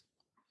to?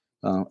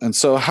 And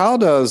so how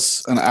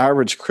does an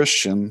average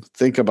Christian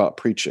think about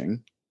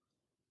preaching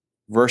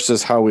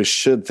versus how we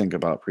should think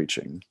about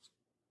preaching?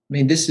 I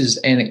mean, this is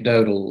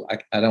anecdotal.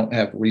 I don't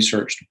have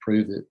research to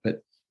prove it,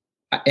 but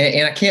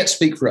I can't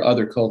speak for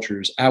other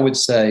cultures. I would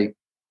say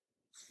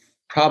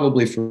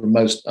probably for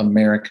most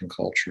American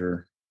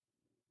culture,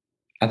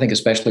 I think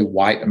especially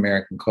white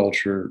American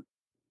culture,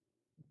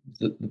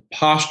 the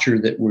posture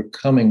that we're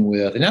coming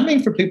with, and I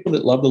mean for people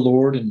that love the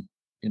Lord and,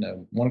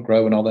 want to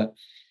grow and all that,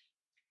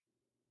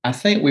 I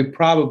think we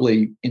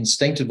probably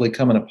instinctively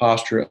come in a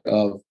posture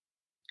of,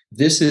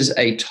 this is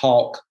a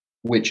talk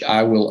which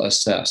I will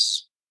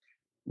assess,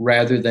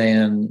 rather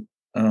than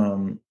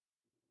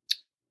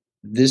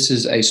this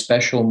is a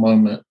special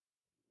moment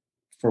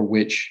for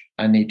which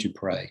I need to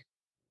pray.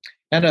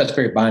 I know it's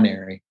very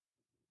binary,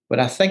 but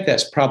I think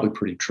that's probably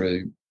pretty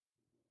true.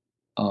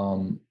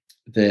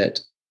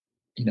 That,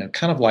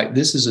 kind of like,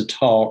 this is a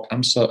talk.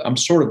 I'm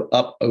sort of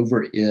up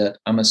over it.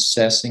 I'm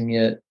assessing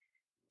it.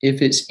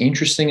 If it's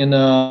interesting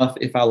enough,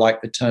 if I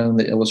like the tone,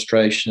 the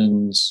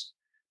illustrations,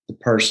 the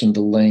person,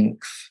 the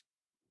length,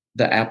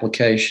 the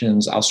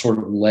applications, I'll sort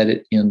of let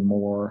it in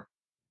more.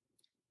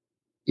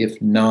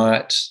 If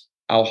not,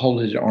 I'll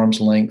hold it at arm's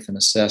length and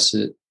assess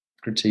it,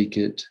 critique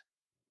it.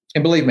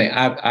 And believe me,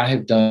 I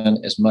have done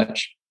as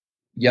much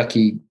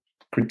yucky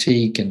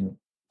critique and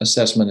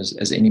assessment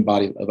as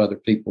anybody of other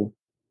people.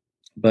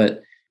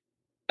 But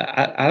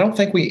I don't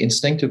think we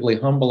instinctively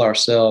humble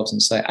ourselves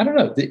and say, I don't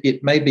know,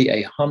 it may be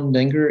a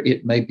humdinger,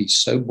 it may be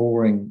so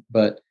boring,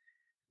 but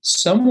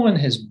someone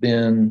has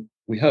been,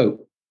 we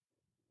hope,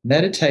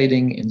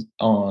 meditating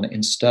on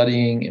and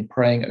studying and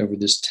praying over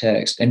this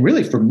text. And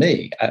really for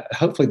me,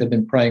 hopefully they've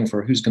been praying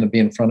for who's going to be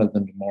in front of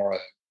them tomorrow.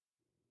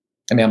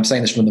 I mean, I'm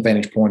saying this from the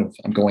vantage point of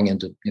I'm going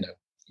into,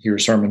 hear a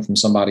sermon from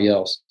somebody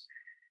else.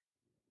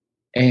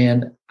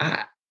 And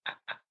I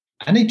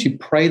need to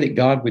pray that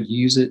God would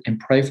use it and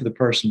pray for the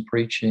person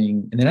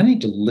preaching. And then I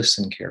need to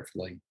listen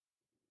carefully.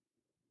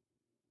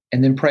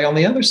 And then pray on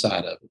the other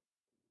side of it.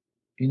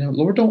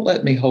 Lord, don't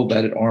let me hold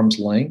that at arm's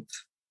length,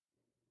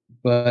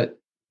 but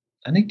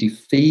I need to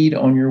feed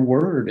on your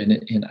word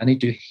and I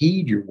need to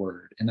heed your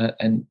word.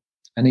 And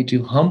I need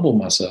to humble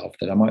myself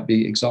that I might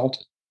be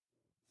exalted.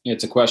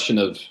 It's a question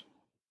of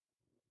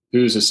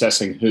who's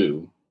assessing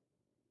who.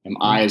 Am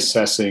I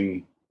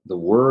assessing the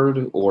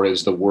word, or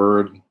is the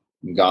word,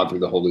 God through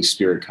the Holy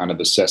Spirit, kind of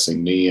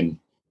assessing me and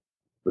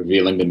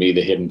revealing to me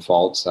the hidden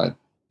faults? I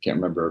can't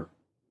remember.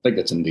 I think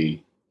that's in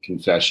the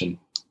confession.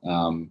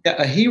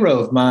 A hero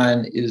of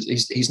mine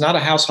he's not a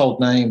household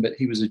name, but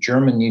he was a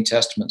German New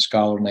Testament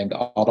scholar named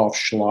Adolf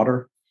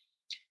Schlatter.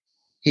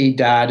 He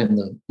died in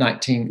the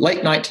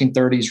late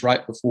 1930s,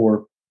 right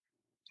before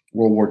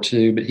World War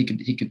II, but he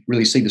could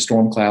really see the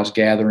storm clouds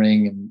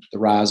gathering and the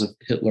rise of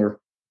Hitler.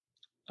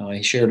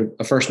 He shared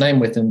a first name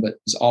with him, but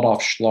it's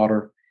Adolf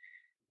Schlatter.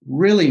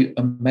 Really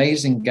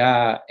amazing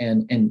guy,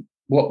 and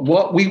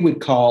what we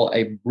would call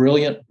a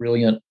brilliant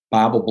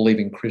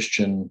Bible-believing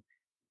Christian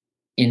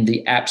in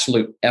the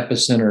absolute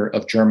epicenter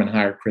of German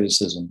higher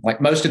criticism. Like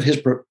most of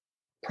his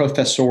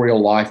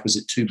professorial life was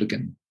at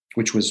Tübingen,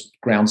 which was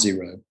ground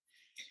zero.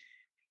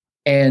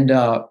 And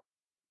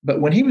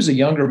but when he was a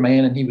younger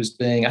man and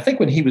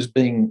when he was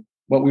being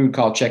what we would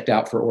call checked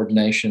out for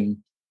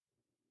ordination,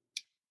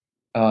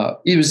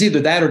 it was either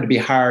that or to be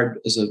hired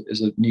as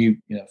a new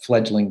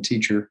fledgling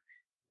teacher.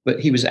 But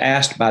he was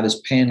asked by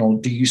this panel,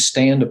 do you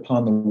stand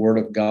upon the word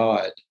of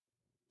God?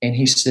 And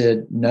he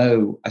said,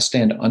 no, I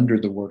stand under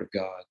the word of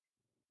God.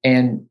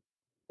 And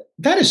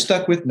that has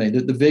stuck with me.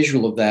 The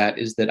visual of that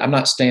is that I'm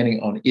not standing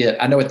on it.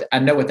 I know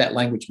what that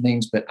language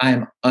means, but I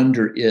am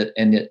under it,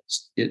 and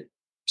it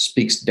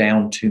speaks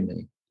down to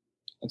me.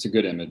 That's a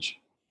good image.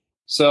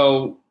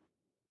 So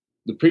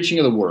the preaching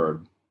of the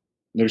word,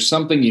 there's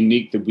something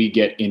unique that we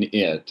get in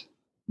it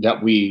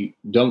that we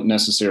don't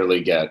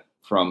necessarily get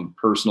from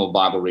personal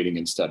Bible reading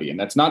and study. And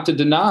that's not to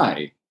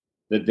deny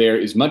that there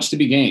is much to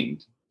be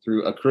gained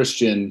through a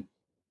Christian,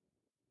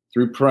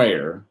 through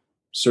prayer,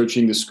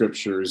 searching the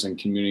scriptures and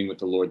communing with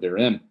the Lord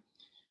therein.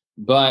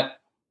 But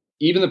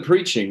even the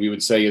preaching, we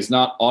would say, is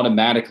not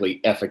automatically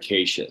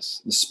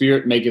efficacious. The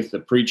Spirit maketh the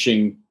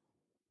preaching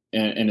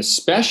an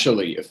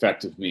especially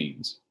effective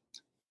means.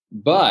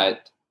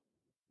 But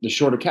the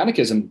Shorter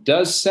Catechism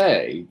does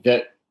say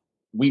that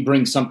we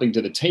bring something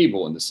to the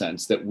table, in the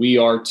sense that we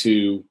are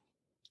to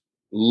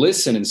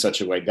listen in such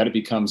a way that it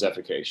becomes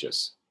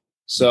efficacious.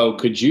 So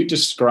could you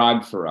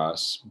describe for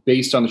us,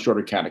 based on the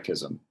Shorter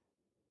Catechism,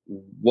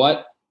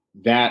 what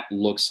that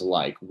looks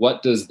like?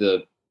 What does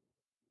the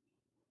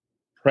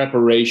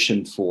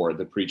preparation for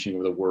the preaching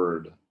of the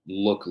word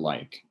look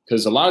like?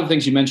 Because a lot of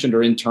things you mentioned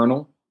are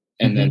internal,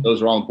 and then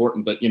those are all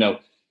important, but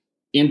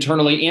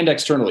internally and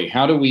externally,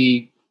 how do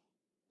we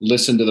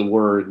listen to the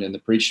word and the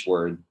preached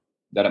word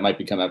that it might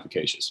become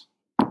efficacious?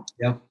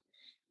 Yeah.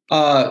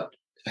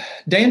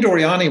 Dan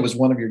Doriani was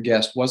one of your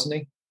guests, wasn't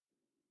he?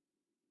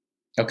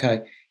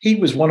 Okay. He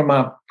was one of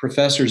my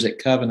professors at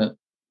Covenant.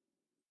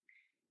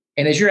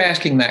 And as you're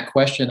asking that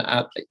question,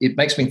 it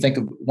makes me think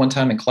of one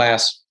time in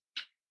class,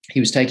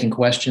 he was taking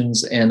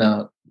questions, and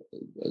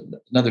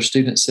another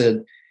student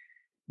said,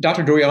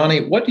 Dr.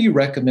 Doriani, what do you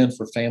recommend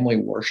for family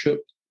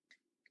worship?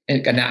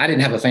 And now I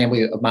didn't have a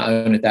family of my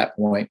own at that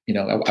point.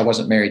 I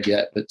wasn't married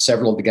yet, but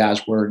several of the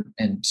guys were,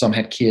 and some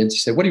had kids. He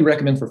said, what do you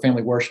recommend for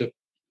family worship?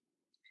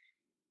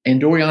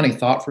 And Doriani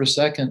thought for a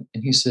second,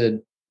 and he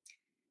said,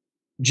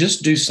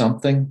 just do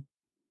something.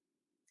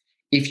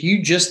 If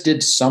you just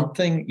did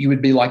something, you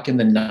would be like in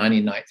the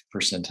 99th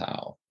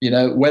percentile.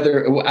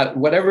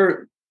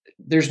 Whatever,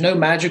 there's no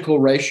magical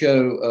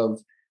ratio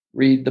of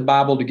read the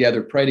Bible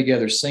together, pray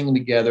together, sing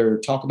together,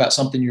 talk about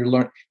something you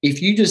learned.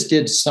 If you just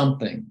did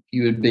something,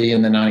 you would be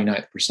in the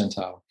 99th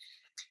percentile.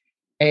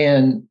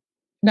 And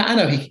now I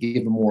know he could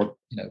give a more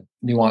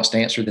nuanced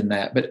answer than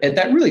that, but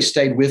that really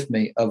stayed with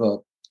me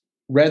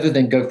rather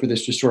than go for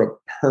this just sort of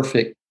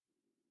perfect,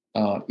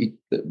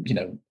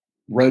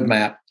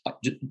 roadmap,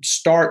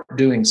 start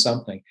doing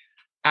something.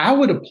 I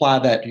would apply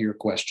that to your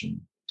question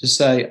to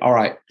say, all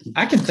right,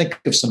 I can think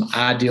of some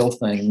ideal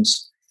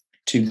things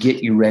to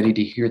get you ready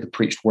to hear the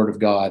preached word of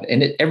God.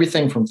 And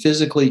everything from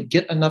physically,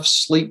 get enough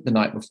sleep the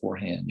night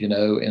beforehand,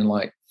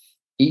 and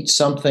eat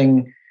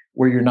something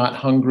where you're not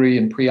hungry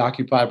and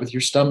preoccupied with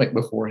your stomach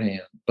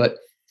beforehand. But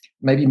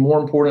maybe more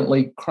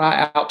importantly,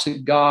 cry out to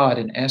God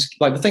and ask,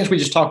 like the things we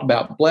just talked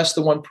about, bless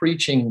the one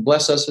preaching,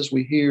 bless us as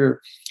we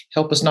hear,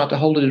 help us not to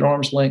hold it at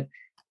arm's length.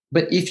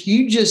 But if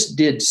you just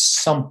did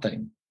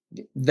something,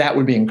 that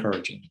would be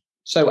encouraging.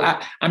 So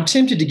I'm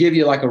tempted to give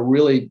you like a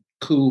really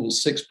cool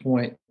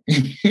 6-point,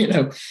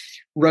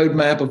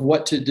 roadmap of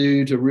what to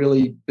do to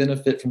really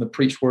benefit from the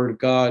preached word of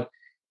God.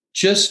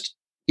 Just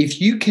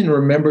if you can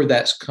remember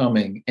that's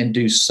coming and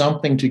do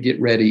something to get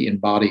ready in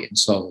body and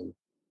soul,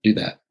 do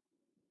that.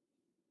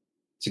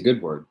 It's a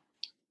good word.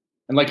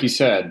 And like you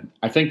said,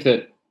 I think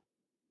that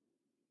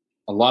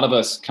a lot of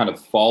us kind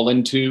of fall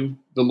into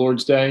the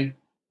Lord's Day,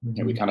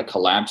 and we kind of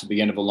collapse at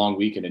the end of a long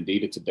week. And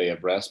indeed, it's a day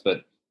of rest.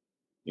 But,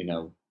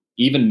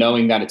 even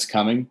knowing that it's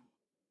coming,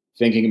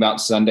 thinking about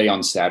Sunday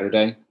on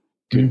Saturday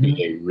could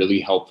be a really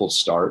helpful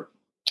start.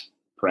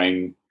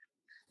 Praying,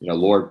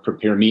 Lord,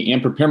 prepare me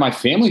and prepare my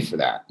family for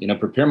that.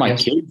 Prepare my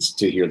kids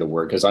to hear the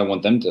word, because I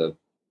want them to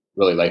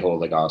really lay hold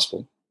of the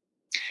gospel.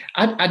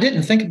 I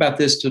didn't think about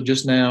this till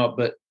just now,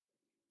 but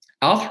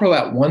I'll throw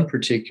out one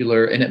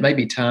particular, and it may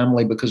be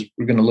timely because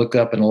we're going to look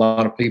up and a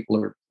lot of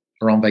people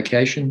are on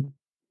vacation.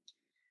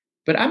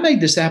 But I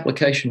made this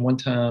application one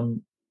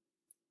time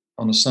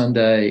on a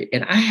Sunday,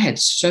 and I had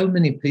so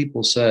many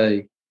people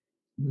say,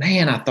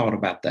 man, I thought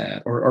about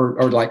that,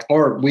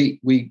 or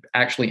we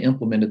actually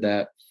implemented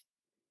that.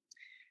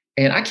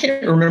 And I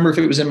can't remember if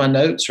it was in my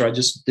notes or I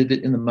just did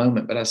it in the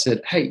moment, but I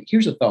said, hey,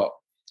 here's a thought.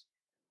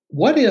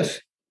 What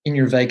if in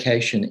your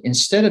vacation,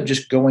 instead of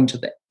just going to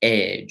the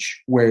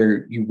edge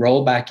where you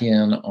roll back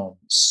in on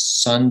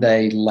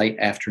Sunday late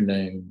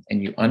afternoon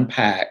and you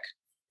unpack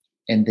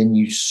and then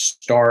you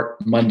start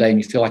Monday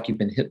and you feel like you've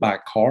been hit by a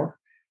car?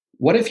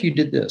 What if you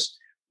did this?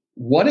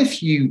 What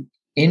if you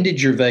ended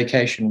your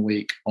vacation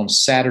week on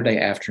Saturday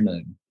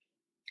afternoon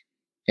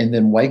and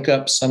then wake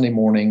up Sunday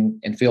morning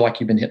and feel like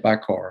you've been hit by a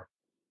car,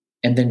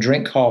 and then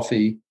drink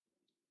coffee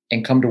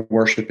and come to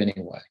worship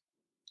anyway,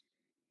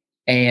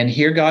 and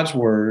hear God's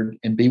word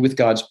and be with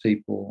God's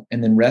people,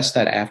 and then rest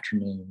that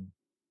afternoon,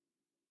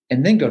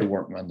 and then go to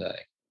work Monday?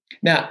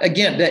 Now,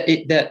 again,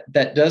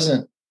 that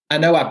doesn't. I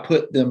know I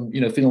put them,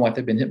 feeling like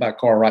they've been hit by a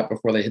car right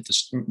before they hear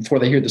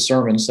the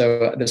sermon.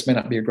 So this may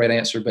not be a great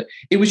answer, but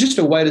it was just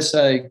a way to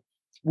say,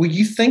 will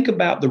you think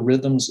about the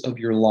rhythms of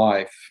your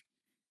life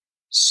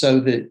so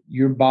that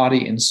your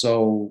body and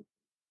soul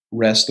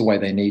rest the way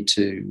they need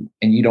to,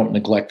 and you don't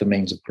neglect the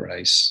means of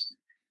grace,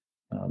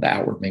 the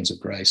outward means of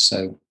grace?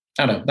 So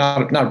I don't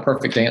know, not a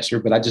perfect answer,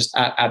 but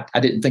I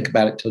didn't think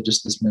about it till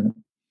just this minute.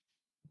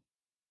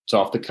 It's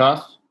off the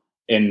cuff,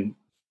 and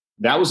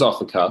that was off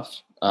the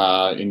cuff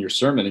in your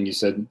sermon, and you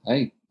said,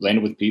 hey,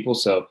 landed with people.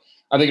 So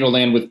I think it'll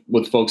land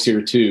with folks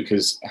here too,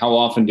 because how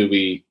often do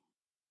we,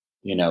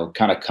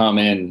 kind of come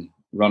in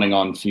running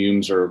on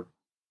fumes, or,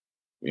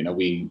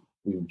 we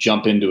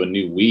jump into a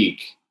new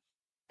week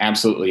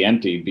absolutely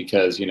empty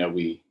because,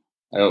 we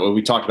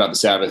talked about the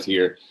Sabbath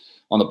here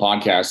on the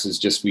podcast is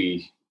just,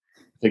 I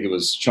think it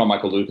was Sean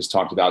Michael Lucas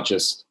talked about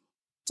just,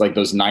 it's like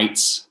those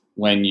nights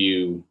when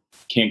you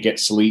can't get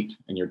sleep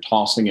and you're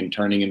tossing and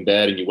turning in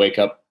bed and you wake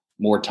up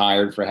more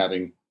tired for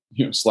having,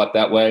 slept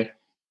that way.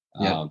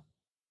 Yeah.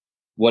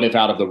 What if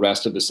out of the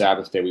rest of the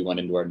Sabbath day, we went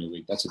into our new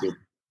week? That's a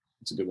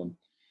good one.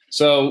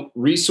 So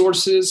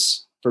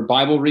resources for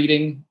Bible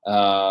reading,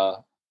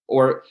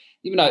 or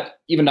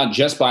even not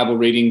just Bible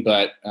reading,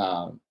 but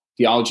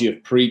theology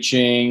of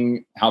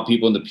preaching, how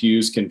people in the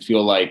pews can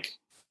feel like,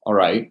 all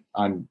right,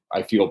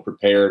 I feel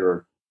prepared,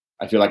 or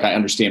I feel like I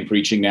understand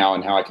preaching now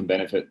and how I can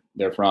benefit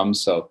therefrom.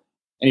 So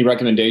any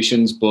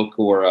recommendations, book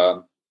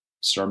or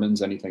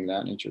sermons, anything of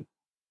that nature?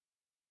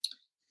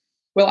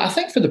 Well, I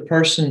think for the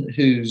person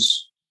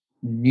who's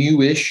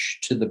newish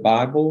to the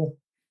Bible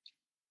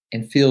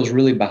and feels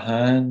really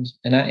behind,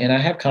 and I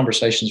have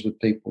conversations with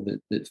people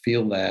that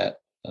feel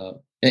that,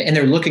 and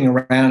they're looking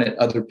around at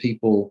other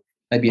people,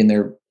 maybe in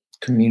their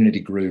community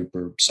group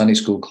or Sunday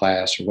school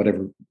class or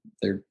whatever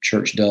their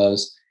church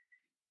does.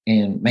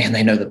 And man,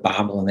 they know the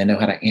Bible and they know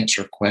how to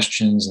answer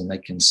questions and they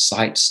can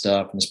cite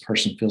stuff. And this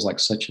person feels like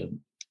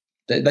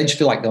they just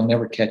feel like they'll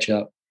never catch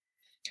up.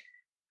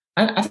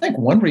 I think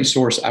one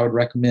resource I would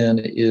recommend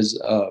is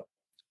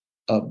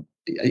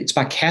it's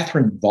by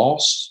Catherine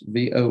Voss,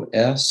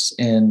 Voss.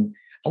 And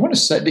I want to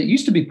say that it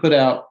used to be put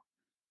out.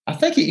 I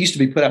think it used to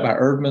be put out by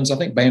Erdman's. I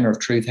think Banner of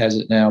Truth has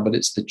it now, but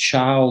it's the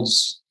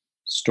Child's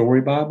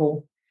Story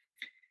Bible.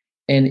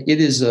 And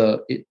it is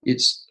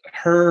it's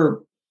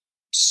her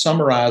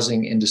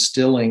summarizing and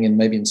distilling and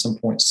maybe in some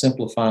point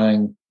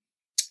simplifying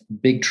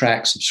big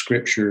tracts of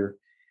scripture.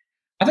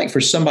 I think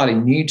for somebody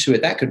new to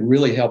it, that could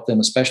really help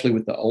them, especially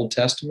with the Old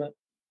Testament.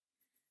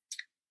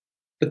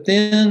 But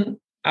then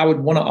I would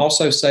want to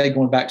also say,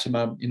 going back to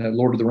my,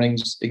 Lord of the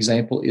Rings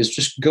example, is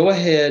just go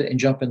ahead and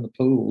jump in the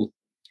pool.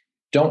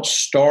 Don't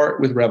start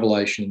with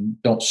Revelation.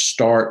 Don't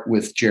start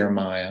with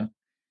Jeremiah.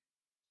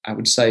 I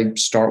would say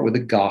start with the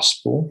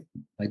gospel,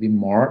 maybe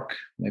Mark,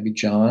 maybe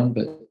John,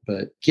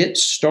 but get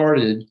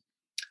started.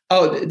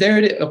 Oh, there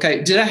it is.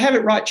 Okay. Did I have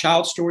it right?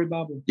 Child Story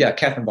Bible? Yeah,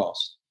 Catherine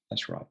Voss.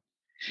 That's right.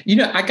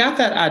 I got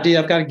that idea.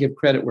 I've got to give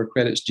credit where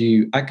credit's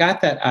due. I got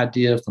that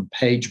idea from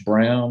Paige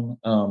Brown.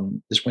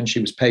 This when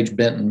she was Paige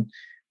Benton.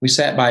 We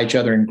sat by each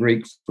other in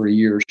Greek for a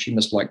year. She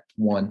missed like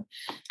one.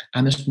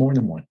 I missed more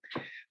than one.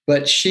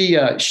 But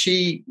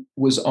she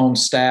was on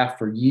staff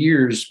for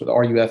years with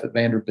RUF at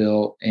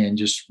Vanderbilt and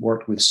just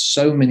worked with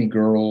so many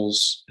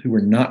girls who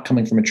were not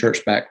coming from a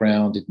church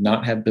background, did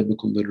not have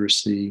biblical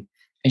literacy.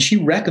 And she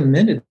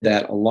recommended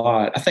that a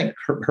lot. I think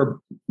her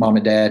mom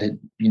and dad had,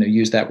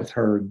 used that with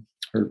her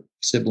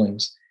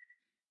siblings.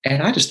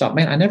 And I just thought,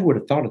 man, I never would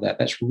have thought of that.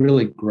 That's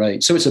really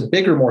great. So it's a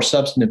bigger, more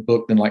substantive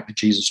book than like the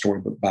Jesus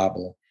Storybook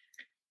Bible,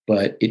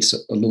 but it's a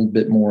little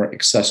bit more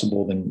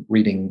accessible than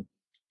reading,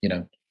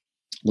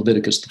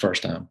 Leviticus the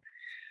first time.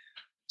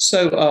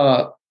 So,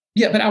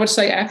 but I would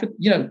say after,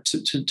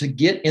 to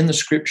get in the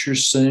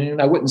scriptures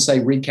soon, I wouldn't say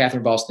read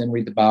Catherine Voss, then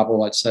read the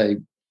Bible. I'd say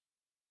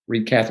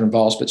read Catherine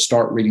Voss, but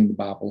start reading the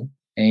Bible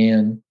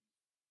and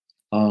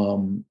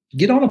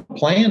get on a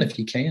plan if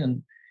you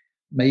can.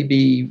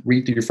 Maybe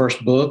read through your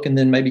first book and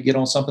then maybe get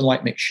on something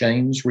like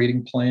McShane's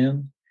reading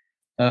plan.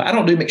 I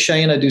don't do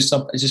McShane. I do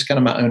something, it's just kind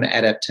of my own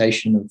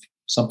adaptation of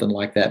something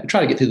like that. But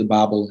try to get through the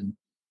Bible in,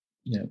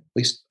 at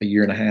least a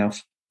year and a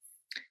half.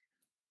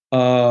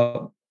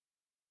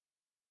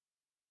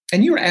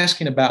 And you were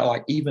asking about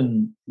like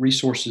even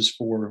resources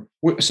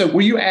so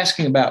were you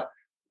asking about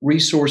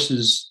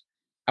resources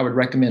I would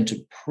recommend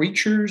to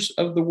preachers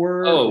of the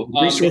word?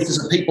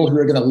 Resources of people who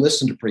are going to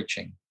listen to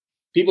preaching?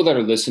 People that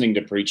are listening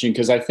to preaching,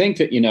 because I think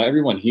that,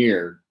 everyone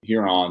here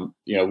on,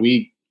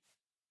 we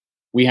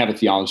have a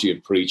theology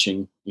of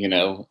preaching,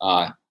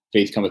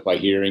 faith cometh by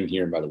hearing,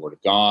 hearing by the word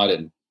of God,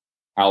 and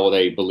how will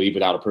they believe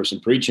without a person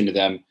preaching to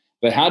them?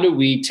 But how do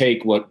we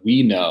take what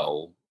we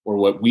know or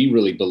what we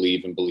really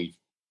believe and believe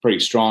pretty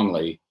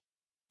strongly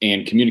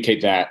and communicate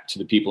that to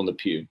the people in the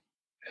pew?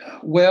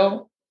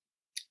 Well,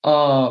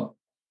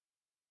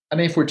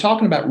 if we're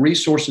talking about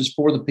resources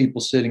for the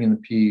people sitting in the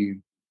pew,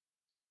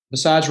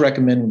 besides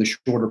recommending the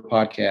shorter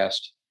podcast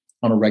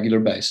on a regular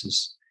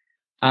basis,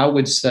 I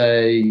would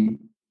say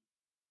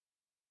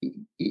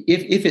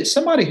if it's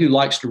somebody who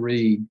likes to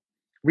read,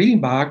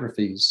 reading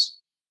biographies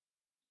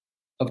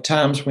of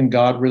times when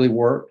God really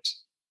worked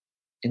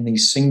in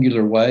these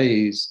singular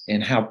ways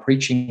and how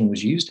preaching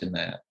was used in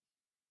that.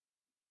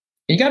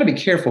 And you got to be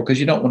careful because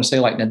you don't want to say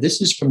like, now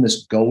this is from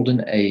this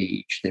golden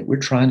age that we're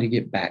trying to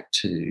get back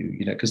to,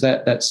 because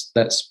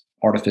that's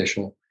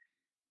artificial.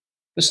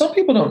 But some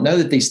people don't know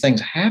that these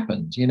things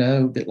happened,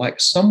 that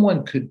like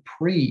someone could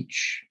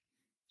preach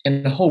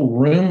and a whole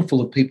room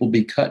full of people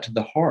be cut to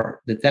the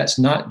heart, that's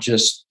not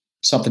just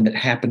something that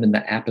happened in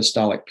the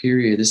apostolic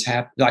period. This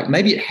happened, like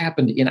maybe it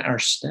happened in our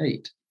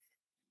state.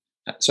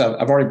 So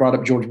I've already brought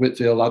up George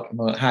Whitefield. I'm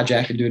going to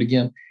hijack and do it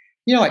again.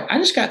 I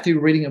just got through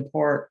reading a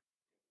part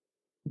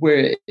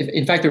where,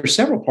 in fact, there were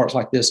several parts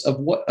like this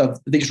of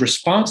these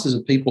responses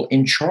of people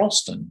in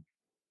Charleston.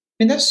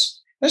 And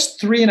that's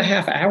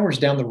 3.5 hours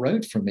down the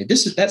road from me.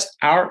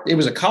 It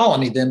was a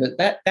colony then,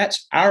 but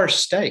that's our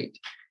state.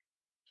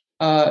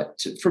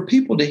 For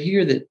people to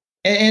hear that,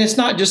 and it's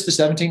not just the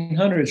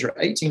 1700s or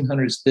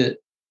 1800s, that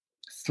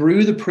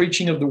through the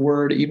preaching of the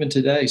word, even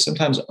today,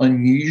 sometimes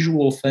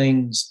unusual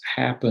things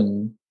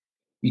happen.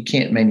 You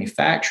can't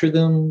manufacture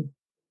them.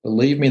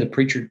 Believe me, the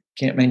preacher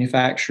can't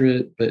manufacture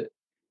it, but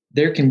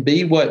there can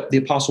be what the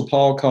Apostle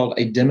Paul called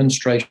a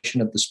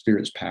demonstration of the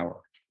Spirit's power.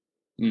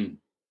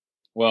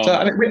 Well,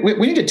 so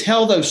we need to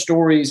tell those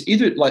stories,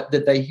 either like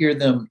that they hear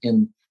them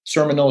in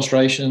sermon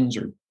illustrations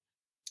or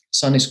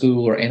Sunday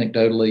school or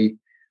anecdotally.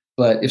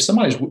 But if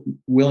somebody's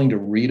willing to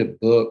read a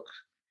book,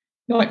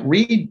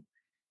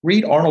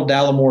 read Arnold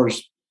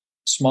Dallamore's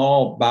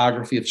small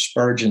biography of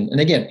Spurgeon. And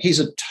again, he's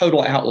a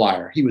total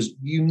outlier. He was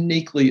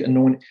uniquely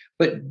anointed,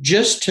 but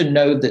just to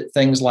know that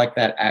things like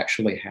that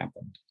actually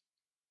happened.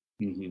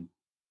 Mm-hmm.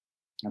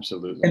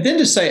 Absolutely. And then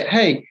to say,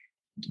 hey,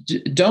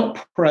 don't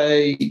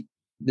pray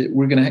that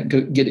we're going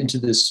to get into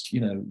this,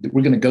 that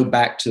we're going to go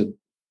back to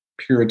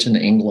Puritan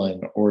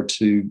England or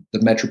to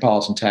the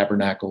Metropolitan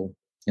Tabernacle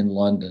in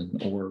London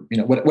or,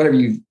 whatever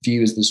you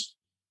view as this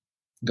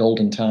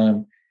golden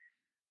time.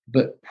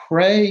 But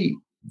pray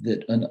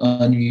that an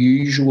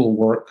unusual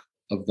work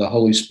of the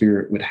Holy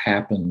Spirit would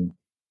happen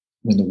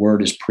when the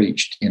word is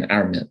preached in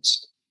our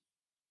midst.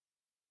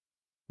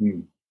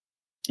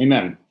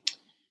 Amen.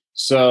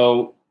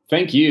 So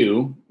thank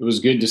you. It was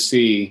good to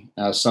see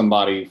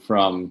somebody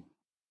from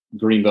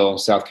Greenville,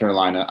 South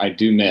Carolina. I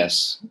do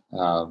miss,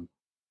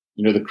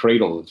 the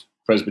cradle of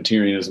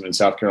Presbyterianism in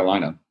South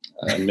Carolina.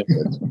 I miss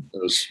it.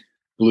 Those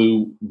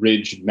Blue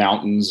Ridge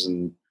Mountains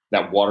and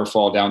that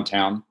waterfall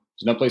downtown.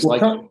 There's no place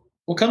like it.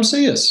 Well, come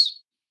see us.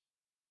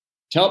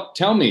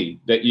 Tell me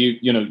that you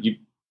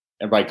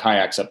everybody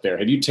kayaks up there.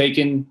 Have you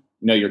taken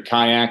your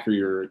kayak or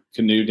your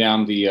canoe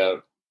down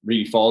the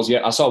Reedy Falls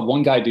yet? I saw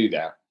one guy do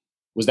that.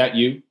 Was that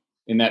you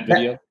in that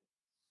video?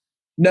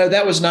 No,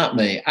 that was not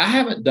me. I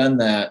haven't done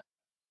that.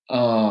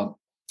 I'm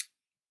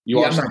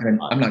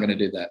not going to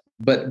do that.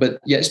 But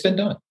yeah, it's been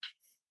done.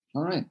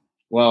 All right.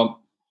 Well,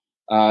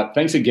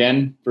 thanks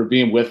again for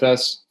being with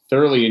us.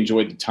 Thoroughly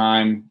enjoyed the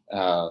time.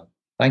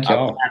 Thank you.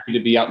 I'm happy to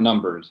be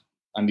outnumbered.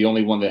 I'm the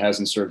only one that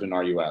hasn't served in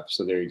RUF.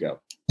 So there you go.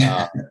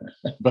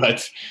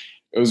 But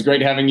it was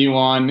great having you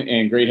on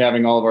and great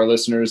having all of our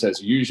listeners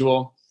as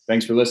usual.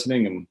 Thanks for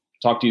listening and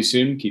Talk to you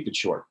soon. Keep it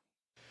short.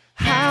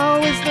 How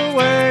is the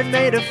word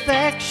made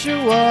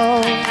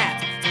effectual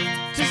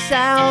to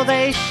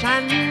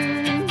salvation?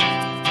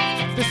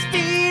 The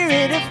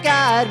Spirit of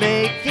God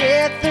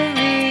maketh the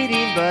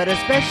reading, but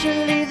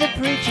especially the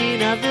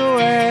preaching of the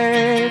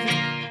word.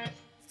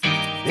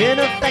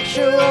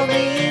 Ineffectual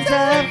means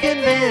of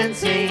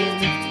convincing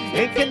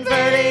and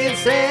converting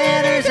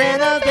sinners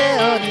and of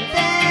building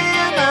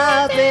them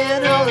up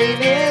in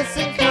holiness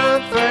and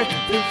comfort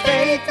through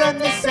faith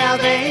unto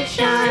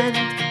salvation.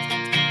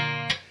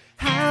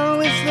 How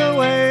is the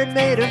word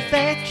made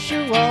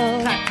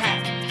effectual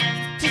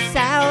to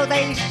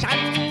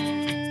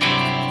salvation?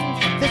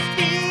 The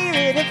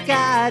Spirit of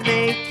God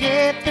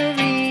maketh the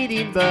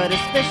reading, but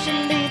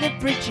especially the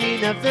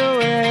preaching of the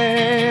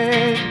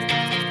word.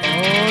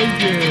 Oh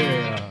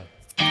yeah.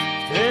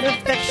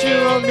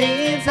 Ineffectual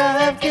means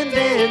of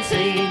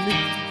convincing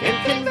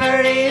and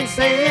converting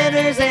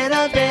sinners and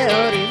of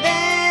building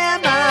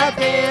them up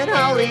in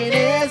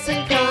holiness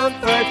and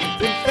comfort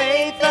through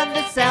faith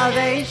unto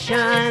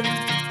salvation.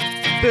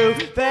 Through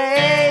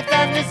faith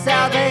unto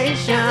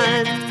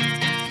salvation.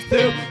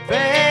 Through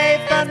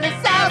faith unto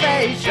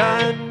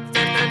salvation.